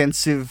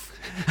extensive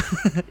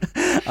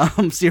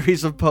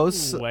series of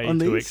posts Way on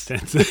too these.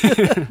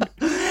 extensive.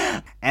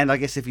 And I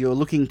guess if you're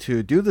looking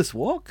to do this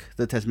walk,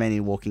 the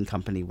Tasmanian Walking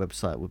Company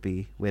website would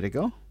be where to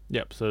go.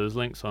 Yep, so there's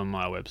links on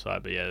my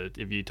website, but yeah,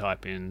 if you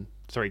type in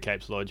 3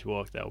 Capes Lodge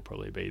Walk, that'll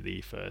probably be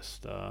the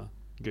first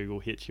Google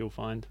hit you'll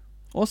find.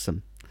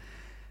 Awesome.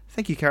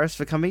 Thank you, Karis,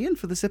 for coming in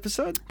for this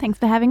episode. Thanks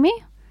for having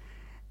me.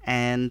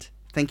 And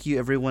thank you,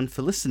 everyone,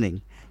 for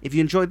listening. If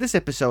you enjoyed this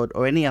episode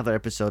or any other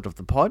episode of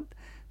the pod,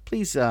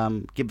 please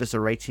give us a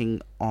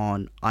rating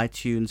on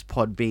iTunes,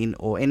 Podbean,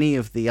 or any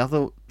of the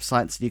other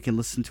sites you can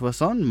listen to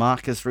us on.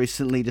 Mark has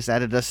recently just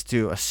added us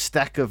to a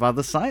stack of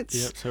other sites.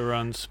 Yep, so we're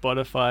on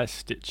Spotify,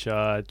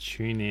 Stitcher,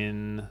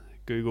 TuneIn,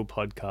 Google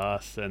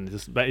Podcasts, and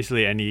just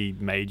basically any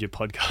major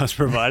podcast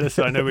provider.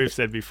 So I know we've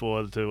said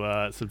before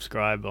to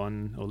subscribe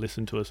on or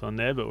listen to us on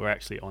there, but we're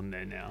actually on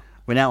there now.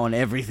 We're now on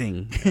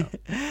everything. Yep.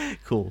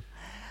 Cool.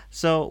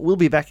 So we'll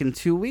be back in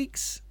 2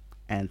 weeks,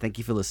 and thank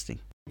you for listening.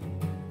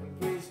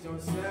 Please don't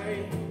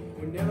say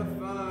we'll never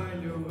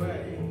find a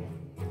way.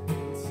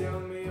 Tell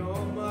me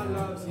all my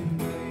loves you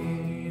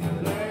made,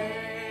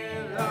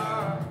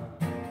 Layla.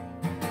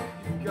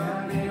 You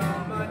got me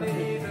on my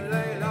knees,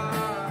 Layla.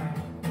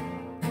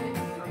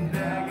 I'm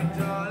begging,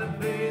 darling,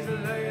 please,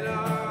 Layla.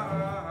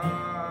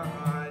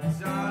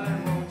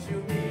 Darling, won't you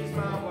ease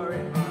my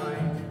worried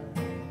mind,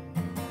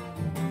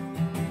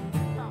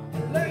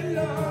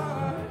 Layla.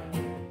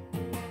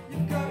 You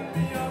got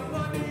me on my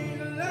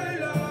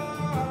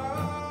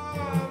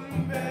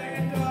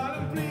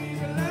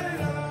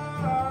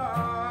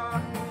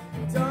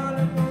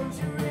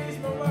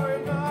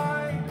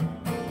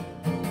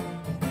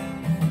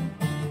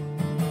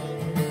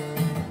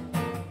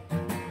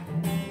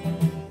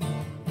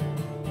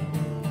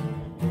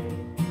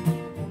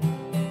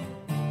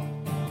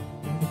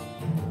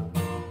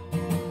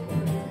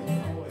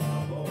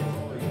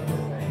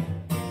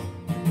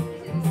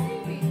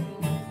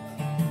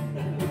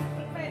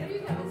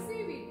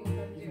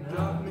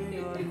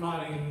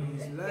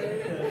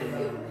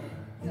Layla.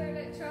 Don't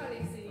let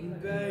Charlie see you. I'm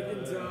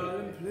begging,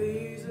 darling,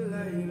 please,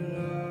 Layla.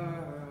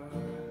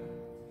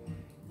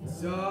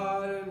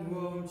 Darling,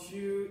 won't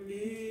you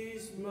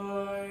ease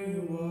my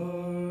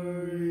worries?